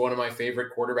Cornelius is one of my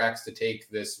favorite quarterbacks to take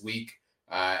this week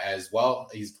as well.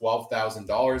 He's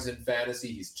 $12,000 in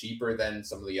fantasy. He's cheaper than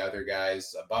some of the other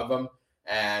guys above him.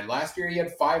 And last year he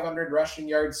had 500 rushing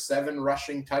yards, 7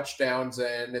 rushing touchdowns,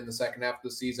 and in the second half of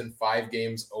the season, 5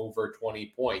 games over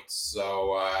 20 points.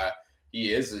 So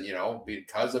he is,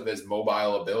 because of his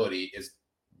mobile ability, is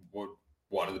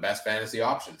one of the best fantasy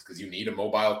options because you need a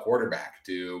mobile quarterback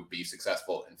to be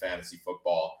successful in fantasy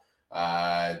football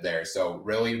there. So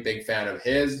really big fan of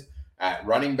his. At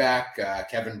running back,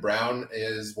 Kevin Brown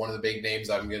is one of the big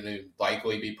names I'm going to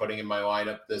likely be putting in my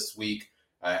lineup this week.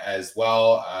 As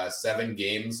well, 7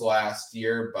 games last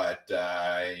year, but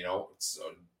it's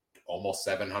almost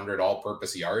 700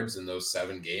 all-purpose yards in those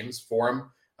 7 games for him.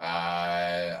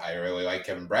 I really like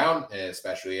Kevin Brown,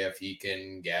 especially if he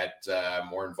can get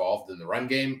more involved in the run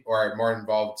game, or more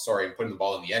involved, in putting the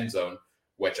ball in the end zone,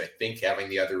 which I think having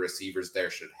the other receivers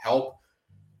there should help.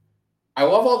 I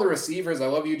love all the receivers. I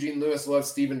love Eugene Lewis. I love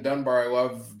Steven Dunbar. I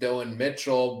love Dylan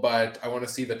Mitchell, but I want to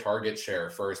see the target share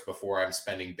first before I'm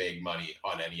spending big money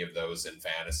on any of those in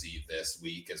fantasy this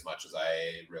week. As much as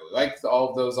I really like all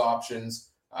of those options,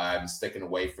 I'm sticking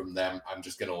away from them. I'm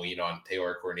just going to lean on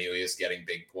Taylor Cornelius getting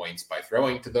big points by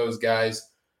throwing to those guys.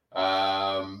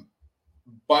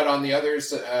 But on the other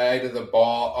side of the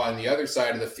ball, on the other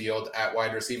side of the field at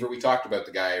wide receiver, we talked about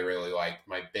the guy I really liked.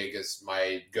 My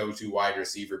go-to wide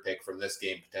receiver pick from this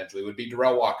game potentially would be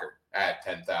Darrell Walker at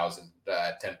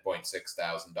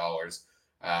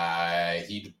 $10,600.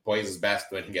 He plays his best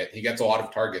when he gets a lot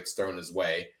of targets thrown his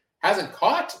way. Hasn't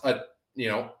caught a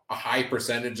high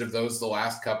percentage of those the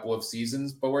last couple of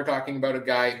seasons, but we're talking about a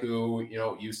guy who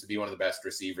used to be one of the best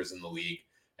receivers in the league.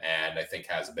 And I think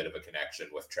has a bit of a connection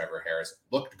with Trevor Harris.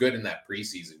 Looked good in that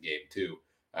preseason game, too.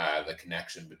 The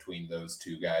connection between those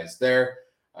two guys there.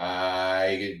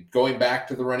 Going back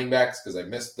to the running backs, because I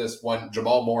missed this one.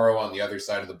 Jamal Morrow on the other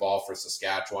side of the ball for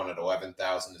Saskatchewan at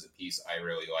 $11,000 is a piece I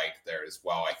really like there as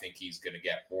well. I think he's going to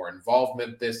get more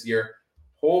involvement this year.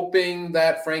 Hoping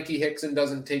that Frankie Hickson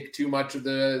doesn't take too much of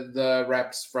the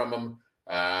reps from him.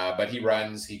 But he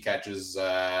runs, he catches,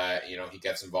 he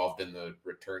gets involved in the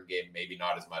return game,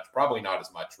 probably not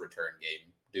as much return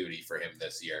game duty for him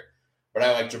this year. But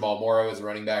I like Jamal Morrow as a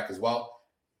running back as well.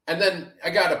 And then I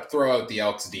got to throw out the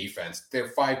Elks defense. They're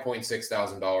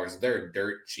 $5,600. They're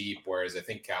dirt cheap, whereas I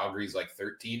think Calgary's like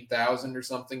 $13,000 or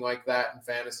something like that in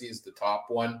fantasy is the top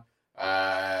one.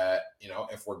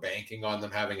 If we're banking on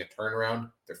them having a turnaround,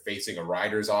 they're facing a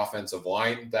Riders offensive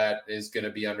line that is going to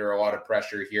be under a lot of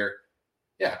pressure here.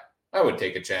 Yeah, I would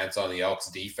take a chance on the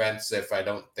Elks defense if I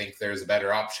don't think there's a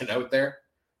better option out there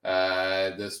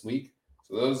this week.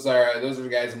 So those are the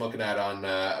guys I'm looking at on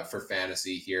for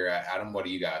fantasy here. Adam, what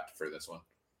do you got for this one?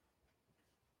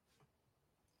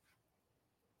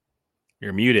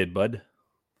 You're muted, bud.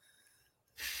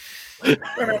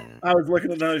 I was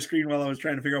looking at another screen while I was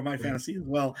trying to figure out my fantasy as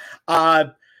well.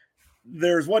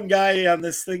 There's one guy on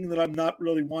this thing that I'm not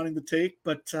really wanting to take,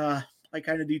 but I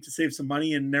kind of need to save some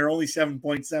money, and they're only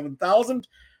 7.7 thousand.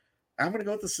 I'm going to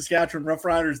go with the Saskatchewan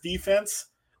Roughriders defense.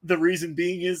 The reason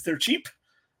being is they're cheap,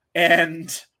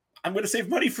 and I'm going to save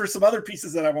money for some other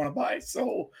pieces that I want to buy.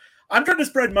 So I'm trying to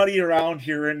spread money around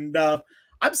here, and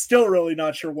I'm still really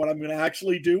not sure what I'm going to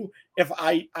actually do. If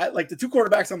I like the two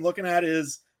quarterbacks I'm looking at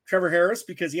is Trevor Harris,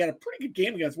 because he had a pretty good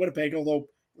game against Winnipeg, although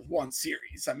one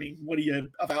series. I mean, what are you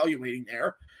evaluating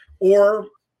there? Or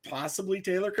possibly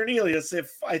Taylor Cornelius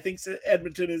if I think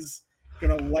Edmonton is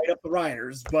going to light up the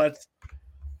Riders. But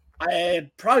I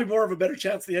had probably more of a better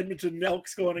chance the Edmonton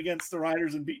Elks going against the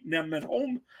Riders and beating them at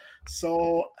home.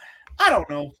 So I don't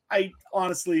know. I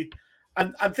honestly,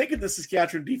 I'm thinking the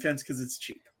Saskatchewan defense because it's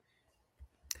cheap.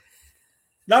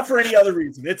 Not for any other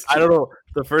reason. It's cheap. I don't know.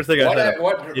 The first thing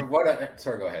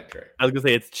sorry, go ahead, Trey. I was gonna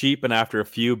say it's cheap, and after a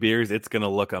few beers, it's gonna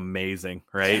look amazing,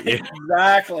 right?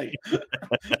 Exactly.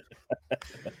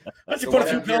 Once you put a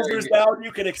few pilsners down,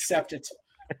 you can accept it.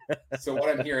 So what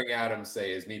I'm hearing Adam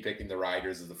say is me picking the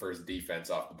Riders as the first defense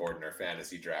off the board in our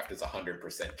fantasy draft is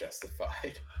 100%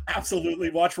 justified. Absolutely.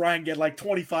 Watch Ryan get like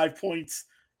 25 points,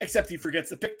 except he forgets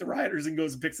to pick the Riders and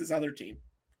goes and picks his other team.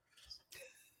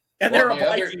 And they're a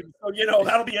bye team, so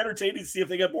that'll be entertaining to see if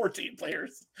they get more team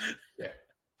players. Yeah,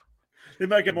 they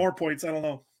might get more points. I don't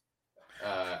know.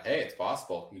 Hey, it's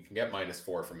possible. You can get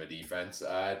 -4 from a defense.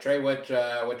 Trey, which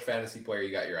fantasy player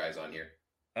you got your eyes on here?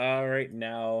 Right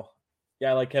now,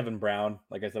 yeah, I like Kevin Brown.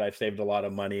 Like I said, I've saved a lot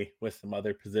of money with some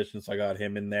other positions, so I got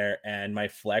him in there. And my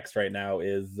flex right now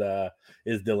is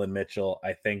Dylan Mitchell.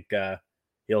 I think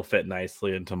he'll fit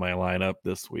nicely into my lineup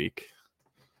this week.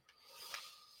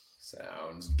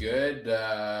 Sounds good.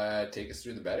 Take us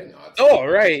through the betting odds. Oh,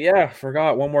 right. Yeah.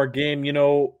 Forgot one more game.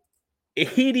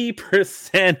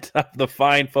 80% of the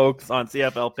fine folks on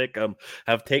CFL Pick'em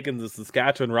have taken the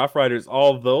Saskatchewan Roughriders,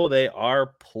 although they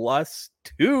are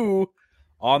 +2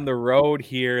 on the road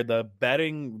here. The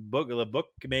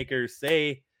bookmakers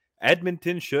say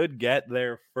Edmonton should get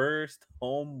their first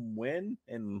home win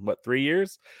in 3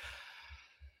 years.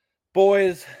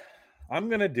 Boys, I'm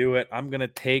going to do it. I'm going to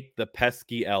take the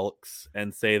pesky Elks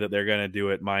and say that they're going to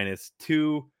do it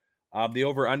 -2. The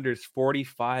over-under is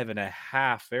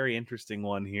 45.5. Very interesting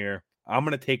one here. I'm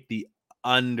going to take the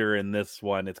under in this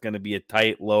one. It's going to be a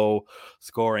tight,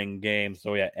 low-scoring game.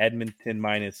 So, yeah, Edmonton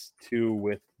 -2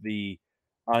 with the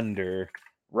under.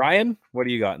 Ryan, what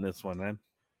do you got in this one, man?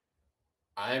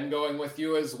 I'm going with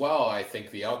you as well. I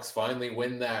think the Elks finally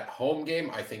win that home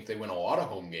game. I think they win a lot of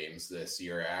home games this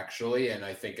year, actually. And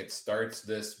I think it starts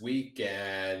this week,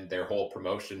 and their whole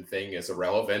promotion thing is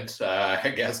irrelevant, I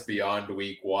guess, beyond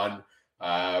week one.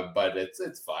 But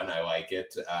it's fun. I like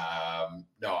it.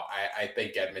 No, I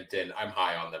think Edmonton, I'm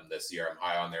high on them this year. I'm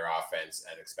high on their offense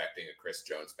and expecting a Chris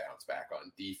Jones bounce back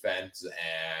on defense.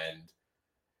 And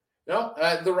no,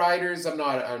 the Riders, I'm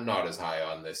not as high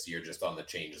on this year, just on the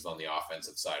changes on the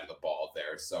offensive side of the ball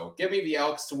there. So give me the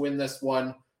Elks to win this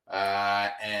one.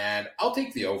 And I'll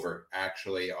take the over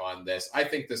actually on this. I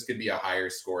think this could be a higher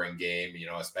scoring game,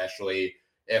 especially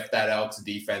if that Elks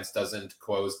defense doesn't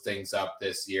close things up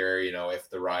this year, if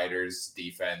the Riders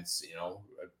defense,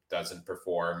 doesn't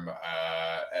perform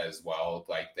as well,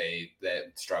 like they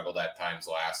struggled at times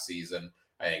last season.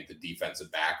 I think the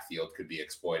defensive backfield could be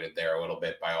exploited there a little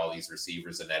bit by all these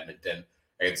receivers in Edmonton.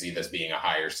 I could see this being a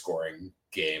higher scoring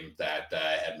game that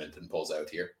Edmonton pulls out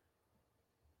here.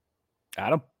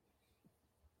 Adam?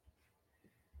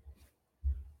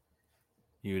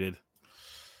 Muted.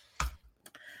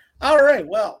 All right,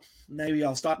 well, maybe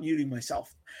I'll stop muting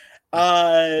myself.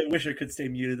 I wish I could stay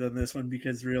muted on this one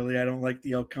because really I don't like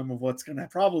the outcome of what's going to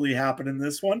probably happen in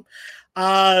this one.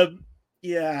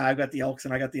 Yeah, I got the Elks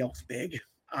and I got the Elks big.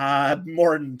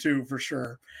 More than 2 for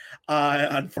sure.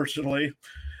 Unfortunately.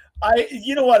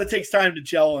 You know what? It takes time to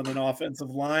gel on an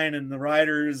offensive line, and the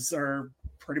Riders are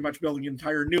pretty much building an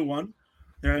entire new one.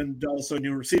 And also a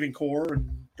new receiving core, and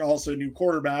also a new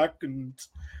quarterback, and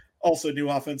also a new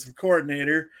offensive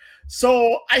coordinator.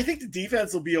 So I think the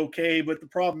defense will be okay, but the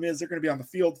problem is they're going to be on the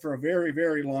field for a very,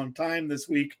 very long time this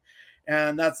week,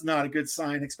 and that's not a good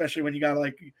sign, especially when you got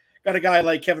a guy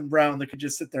like Kevin Brown that could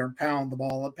just sit there and pound the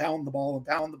ball and pound the ball and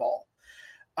pound the ball.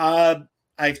 I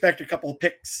expect a couple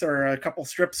picks or a couple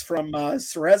strips from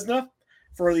Serezna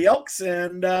for the Elks,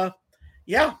 and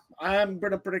yeah, I'm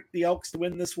going to predict the Elks to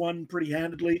win this one pretty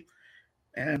handedly,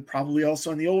 and probably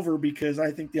also on the over because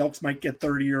I think the Elks might get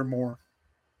 30 or more.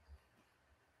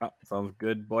 Oh, sounds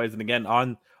good, boys. And again,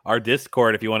 on our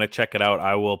Discord, if you want to check it out,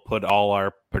 I will put all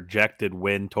our projected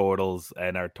win totals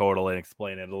and our total and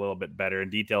explain it a little bit better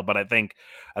in detail. But I think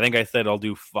I said I'll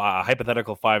do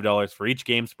hypothetical $5 for each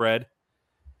game spread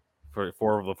for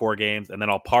the 4 games, and then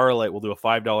I'll parlay. We'll do a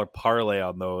 $5 parlay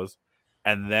on those,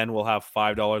 and then we'll have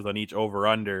 $5 on each over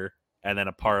under, and then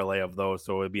a parlay of those.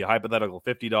 So it'd be a hypothetical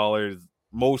 $50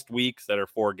 most weeks that are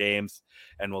 4 games,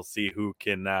 and we'll see who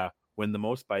can win the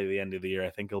most by the end of the year. I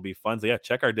think it'll be fun. So yeah,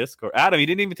 check our Discord. Adam, you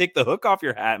didn't even take the hook off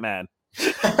your hat, man.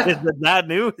 Is it not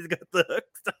new? He's got the hook.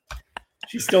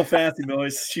 She's still fancy,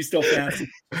 boys. She's still fancy.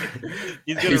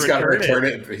 He's got to return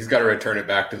it. He's got to return it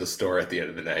back to the store at the end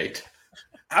of the night.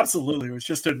 Absolutely. It was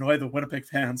just to annoy the Winnipeg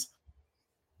fans.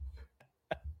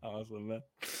 Awesome, man.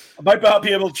 I might not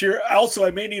be able to cheer. Also,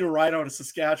 I may need a ride out of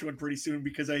Saskatchewan pretty soon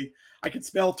because I can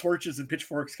smell torches and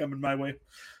pitchforks coming my way.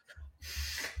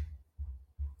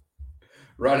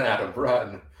 Run, Adam,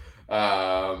 run.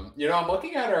 I'm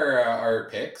looking at our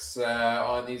picks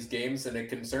on these games, and it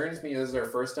concerns me. This is our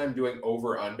first time doing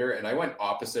over-under, and I went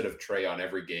opposite of Trey on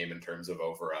every game in terms of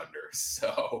over-under.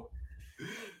 So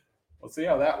we'll see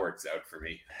how that works out for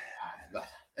me.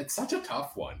 It's such a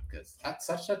tough one because that's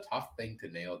such a tough thing to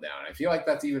nail down. I feel like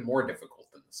that's even more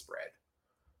difficult than the spread.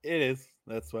 It is.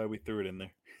 That's why we threw it in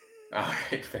there. All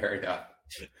right, fair enough.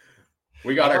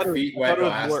 We got our feet wet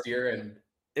last year, and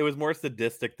it was more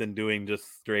sadistic than doing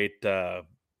just straight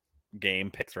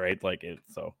game picks, right? Like it.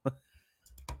 So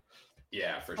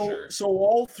yeah, for sure. So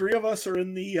all 3 of us are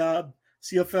in the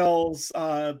CFL's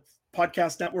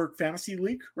podcast network fantasy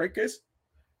league, right, guys?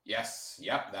 Yes,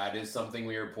 yep, that is something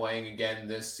we are playing again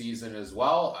this season as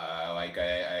well. I like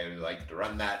to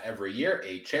run that every year.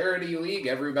 A charity league.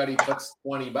 Everybody puts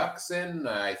 $20 in.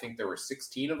 I think there were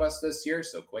 16 of us this year.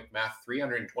 So quick math,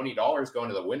 $320 going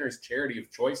to the winner's charity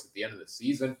of choice at the end of the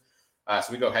season.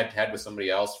 So we go head to head with somebody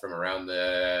else from around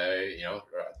the,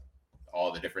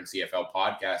 all the different CFL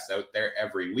podcasts out there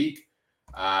every week.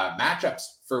 Matchups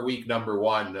for week number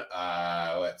 1.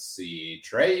 Let's see.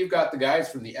 Trey, you've got the guys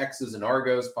from the X's and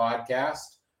Argos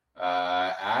podcast.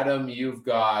 Adam, you've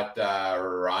got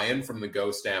Ryan from the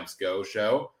Go Stamps Go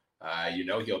show.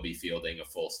 He'll be fielding a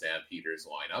full Stampeders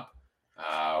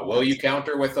lineup. Will you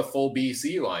counter with a full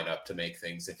BC lineup to make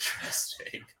things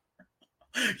interesting?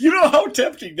 You know how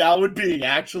tempting that would be,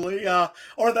 actually.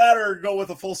 Or go with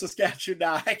a full Saskatchewan.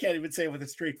 I can't even say it with a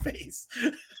straight face.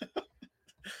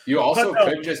 You also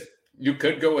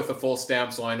could go with a full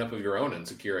Stamps lineup of your own and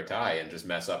secure a tie and just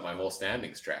mess up my whole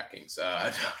standings tracking. So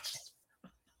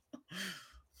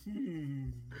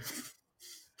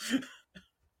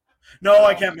No,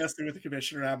 I can't mess with the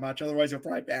commissioner that much. Otherwise, he'll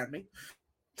probably ban me.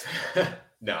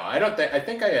 No, I don't think. I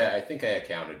think I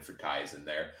accounted for ties in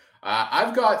there.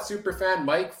 I've got superfan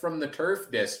Mike from the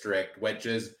Turf District, which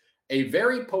is a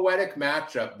very poetic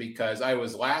matchup because I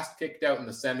was last kicked out in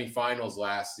the semifinals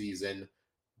last season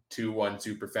 2-1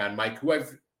 Superfan Mike, who I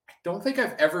don't think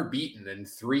I've ever beaten in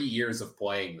 3 years of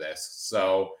playing this.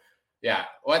 So yeah,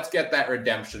 let's get that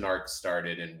redemption arc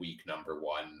started in week number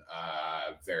 1.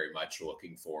 Very much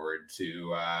looking forward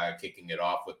to kicking it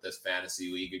off with this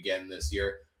fantasy league again this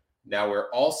year. Now we're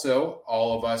also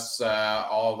all of us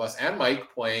and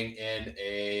Mike playing in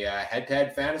a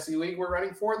head-to-head fantasy league we're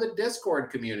running for the Discord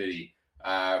community.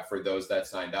 For those that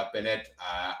signed up in it,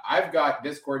 I've got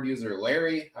Discord user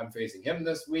Larry. I'm facing him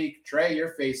this week. Trey,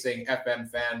 you're facing FM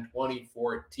Fan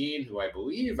 2014, who I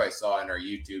believe I saw in our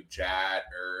YouTube chat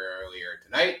earlier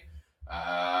tonight.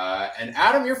 And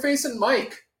Adam, you're facing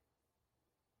Mike.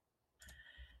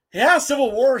 Yeah,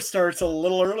 Civil War starts a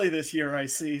little early this year, I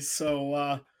see.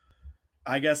 So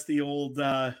I guess the old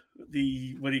old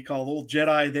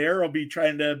Jedi there will be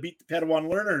trying to beat the Padawan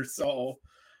learner. So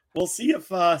we'll see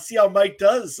how Mike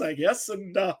does, I guess,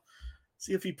 and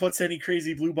see if he puts any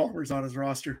crazy blue bombers on his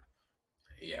roster.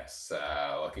 Yes,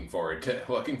 looking forward to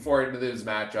those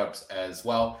matchups as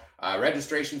well.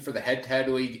 Registration for the head-to-head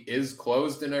league is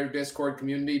closed in our Discord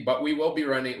community, but we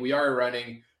are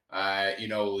running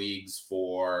leagues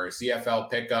for CFL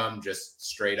Pick'em, just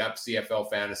straight up CFL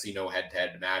fantasy, no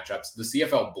head-to-head matchups. The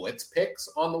CFL Blitz picks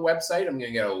on the website. I'm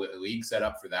going to get a league set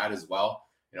up for that as well.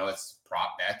 It's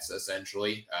prop bets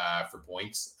essentially for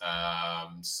points.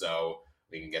 So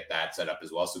we can get that set up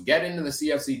as well. So get into the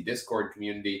CFC Discord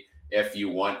community if you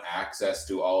want access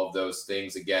to all of those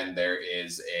things. Again, there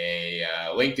is a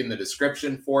link in the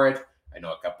description for it. I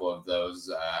know a couple of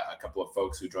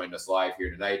folks who joined us live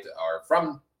here tonight are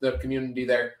from the community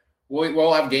there.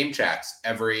 We'll have game chats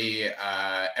every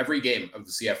game of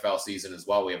the CFL season as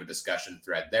well. We have a discussion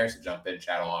thread there, so jump in,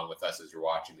 chat along with us as you're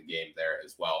watching the game there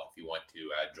as well. If you want to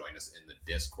join us in the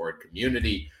Discord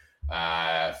community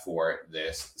for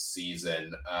this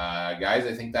season, guys,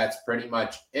 I think that's pretty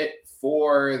much it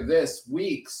for this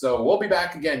week. So we'll be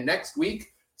back again next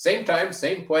week. Same time,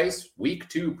 same place, week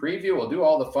 2 preview. We'll do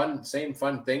all the same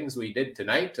fun things we did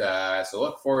tonight. So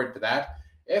look forward to that.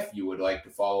 If you would like to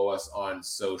follow us on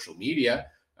social media,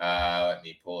 let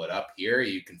me pull it up here.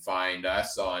 You can find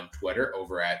us on Twitter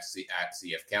over at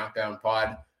CF Countdown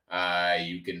Pod.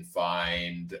 You can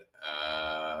find,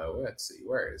 let's see,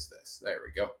 where is this? There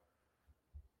we go.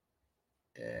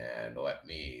 And let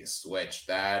me switch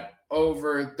that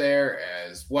over there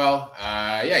as well.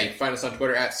 You can find us on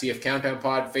Twitter at CF Countdown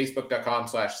Pod,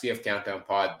 Facebook.com/CF Countdown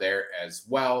Pod there as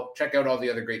well. Check out all the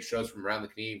other great shows from around the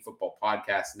Canadian Football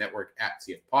Podcast Network at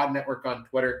CF Pod Network on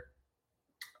Twitter.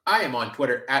 I am on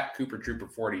Twitter at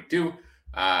CooperTrooper42.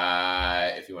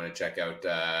 If you want to check out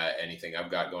anything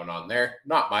I've got going on there,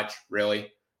 not much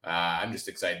really. I'm just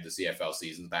excited the CFL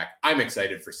season's back. I'm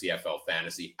excited for CFL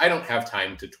fantasy. I don't have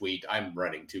time to tweet. I'm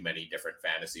running too many different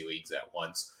fantasy leagues at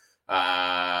once.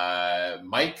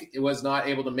 Mike was not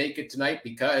able to make it tonight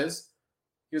because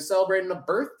he was celebrating a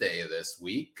birthday this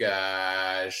week.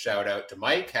 Shout out to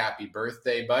Mike. Happy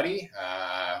birthday, buddy.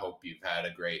 Hope you've had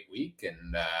a great week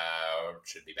and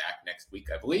should be back next week,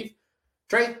 I believe.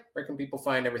 Trey, where can people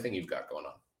find everything you've got going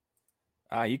on?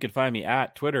 You can find me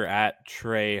at Twitter at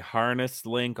Trey Harness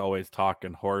Link, always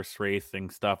talking horse racing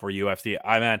stuff or UFC.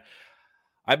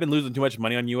 I've been losing too much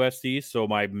money on UFC, so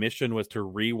my mission was to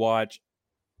rewatch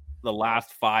the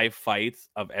last 5 fights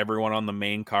of everyone on the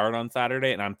main card on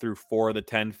Saturday, and I'm through 4 of the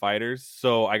 10 fighters,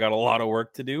 so I got a lot of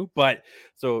work to do. But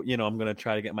so I'm going to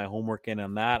try to get my homework in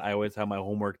on that. I always have my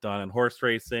homework done in horse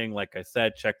racing. Like I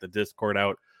said, check the Discord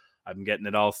out. I'm getting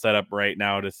it all set up right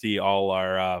now to see all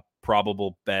our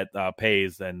probable bet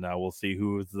pays, and we'll see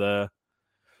who's the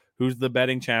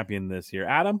betting champion this year.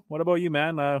 Adam, what about you,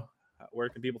 man? Where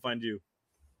can people find you?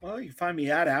 Well, you can find me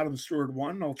at Adam Stewart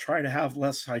 1. I'll try to have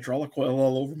less hydraulic oil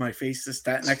all over my face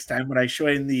next time when I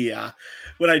join the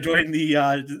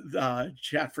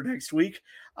chat for next week.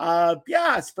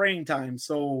 Spring time,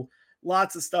 so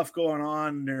lots of stuff going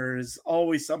on. There's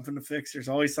always something to fix. There's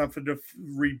always something to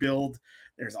rebuild.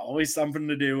 There's always something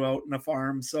to do out in the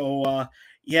farm. So,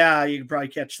 you can probably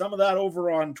catch some of that over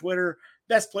on Twitter.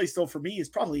 Best place, though, for me is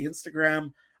probably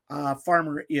Instagram,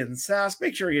 Farmer in Sask.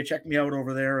 Make sure you check me out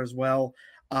over there as well.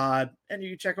 And you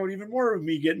can check out even more of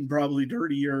me getting probably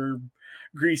dirty or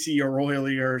greasy or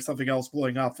oily or something else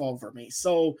blowing off over me.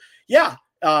 So,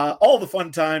 all the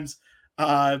fun times.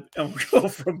 And we'll go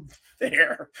from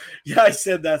there. Yeah, I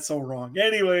said that so wrong.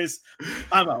 Anyways,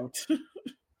 I'm out.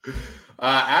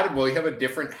 Adam, will you have a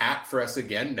different hat for us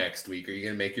again next week? Are you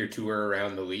going to make your tour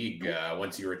around the league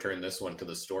once you return this one to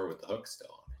the store with the hook still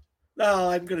on? No,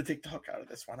 I'm going to take the hook out of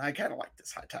this one. I kind of like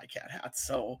this tie cat hat.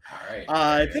 So All right.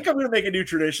 I think I'm going to make a new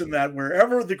tradition that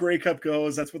wherever the Grey Cup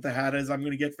goes, that's what the hat is I'm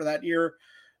going to get for that year.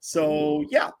 So,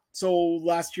 yeah. So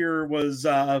last year was,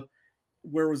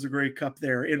 where was the Grey Cup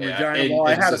there? In Regina. Well,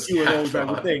 I had a few of those, I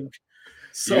would think.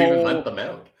 So, you even lent them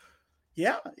out.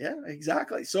 Yeah,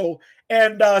 exactly. So,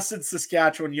 and since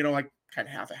Saskatchewan, I kind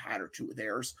of have a hat or two of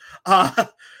theirs.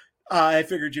 I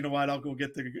figured, you know what, I'll go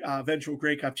get the eventual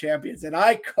Grey Cup champions. And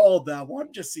I called that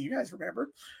one, just so you guys remember.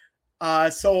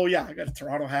 So, yeah, I got a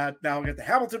Toronto hat. Now I got the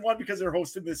Hamilton one because they're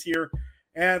hosting this year.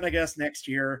 And I guess next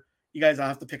year, you guys will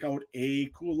have to pick out a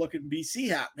cool-looking BC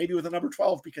hat, maybe with a number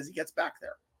 12 because he gets back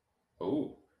there.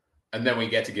 Oh, and then we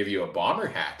get to give you a Bomber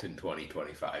hat in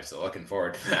 2025. So looking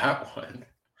forward to that one.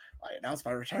 I announced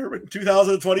my retirement in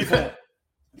 2024.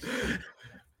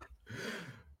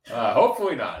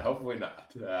 Hopefully not.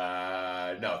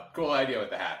 No, cool idea with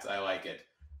the hats. I like it.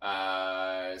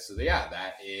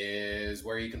 That is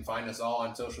where you can find us all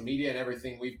on social media and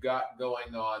everything we've got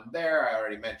going on there. I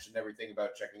already mentioned everything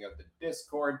about checking out the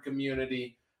Discord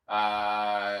community.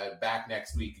 Back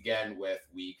next week again with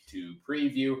week 2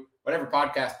 preview. Whatever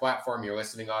podcast platform you're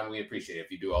listening on, we appreciate it if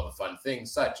you do all the fun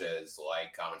things such as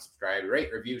like, comment, subscribe,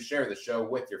 rate, review, share the show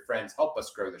with your friends. Help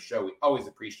us grow the show. We always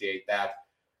appreciate that.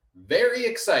 Very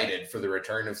excited for the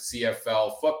return of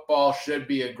CFL football. Should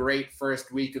be a great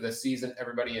first week of the season.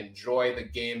 Everybody enjoy the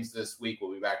games this week.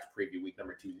 We'll be back to preview week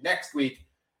number 2 next week.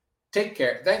 Take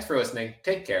care. Thanks for listening.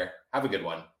 Take care. Have a good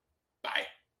one. Bye.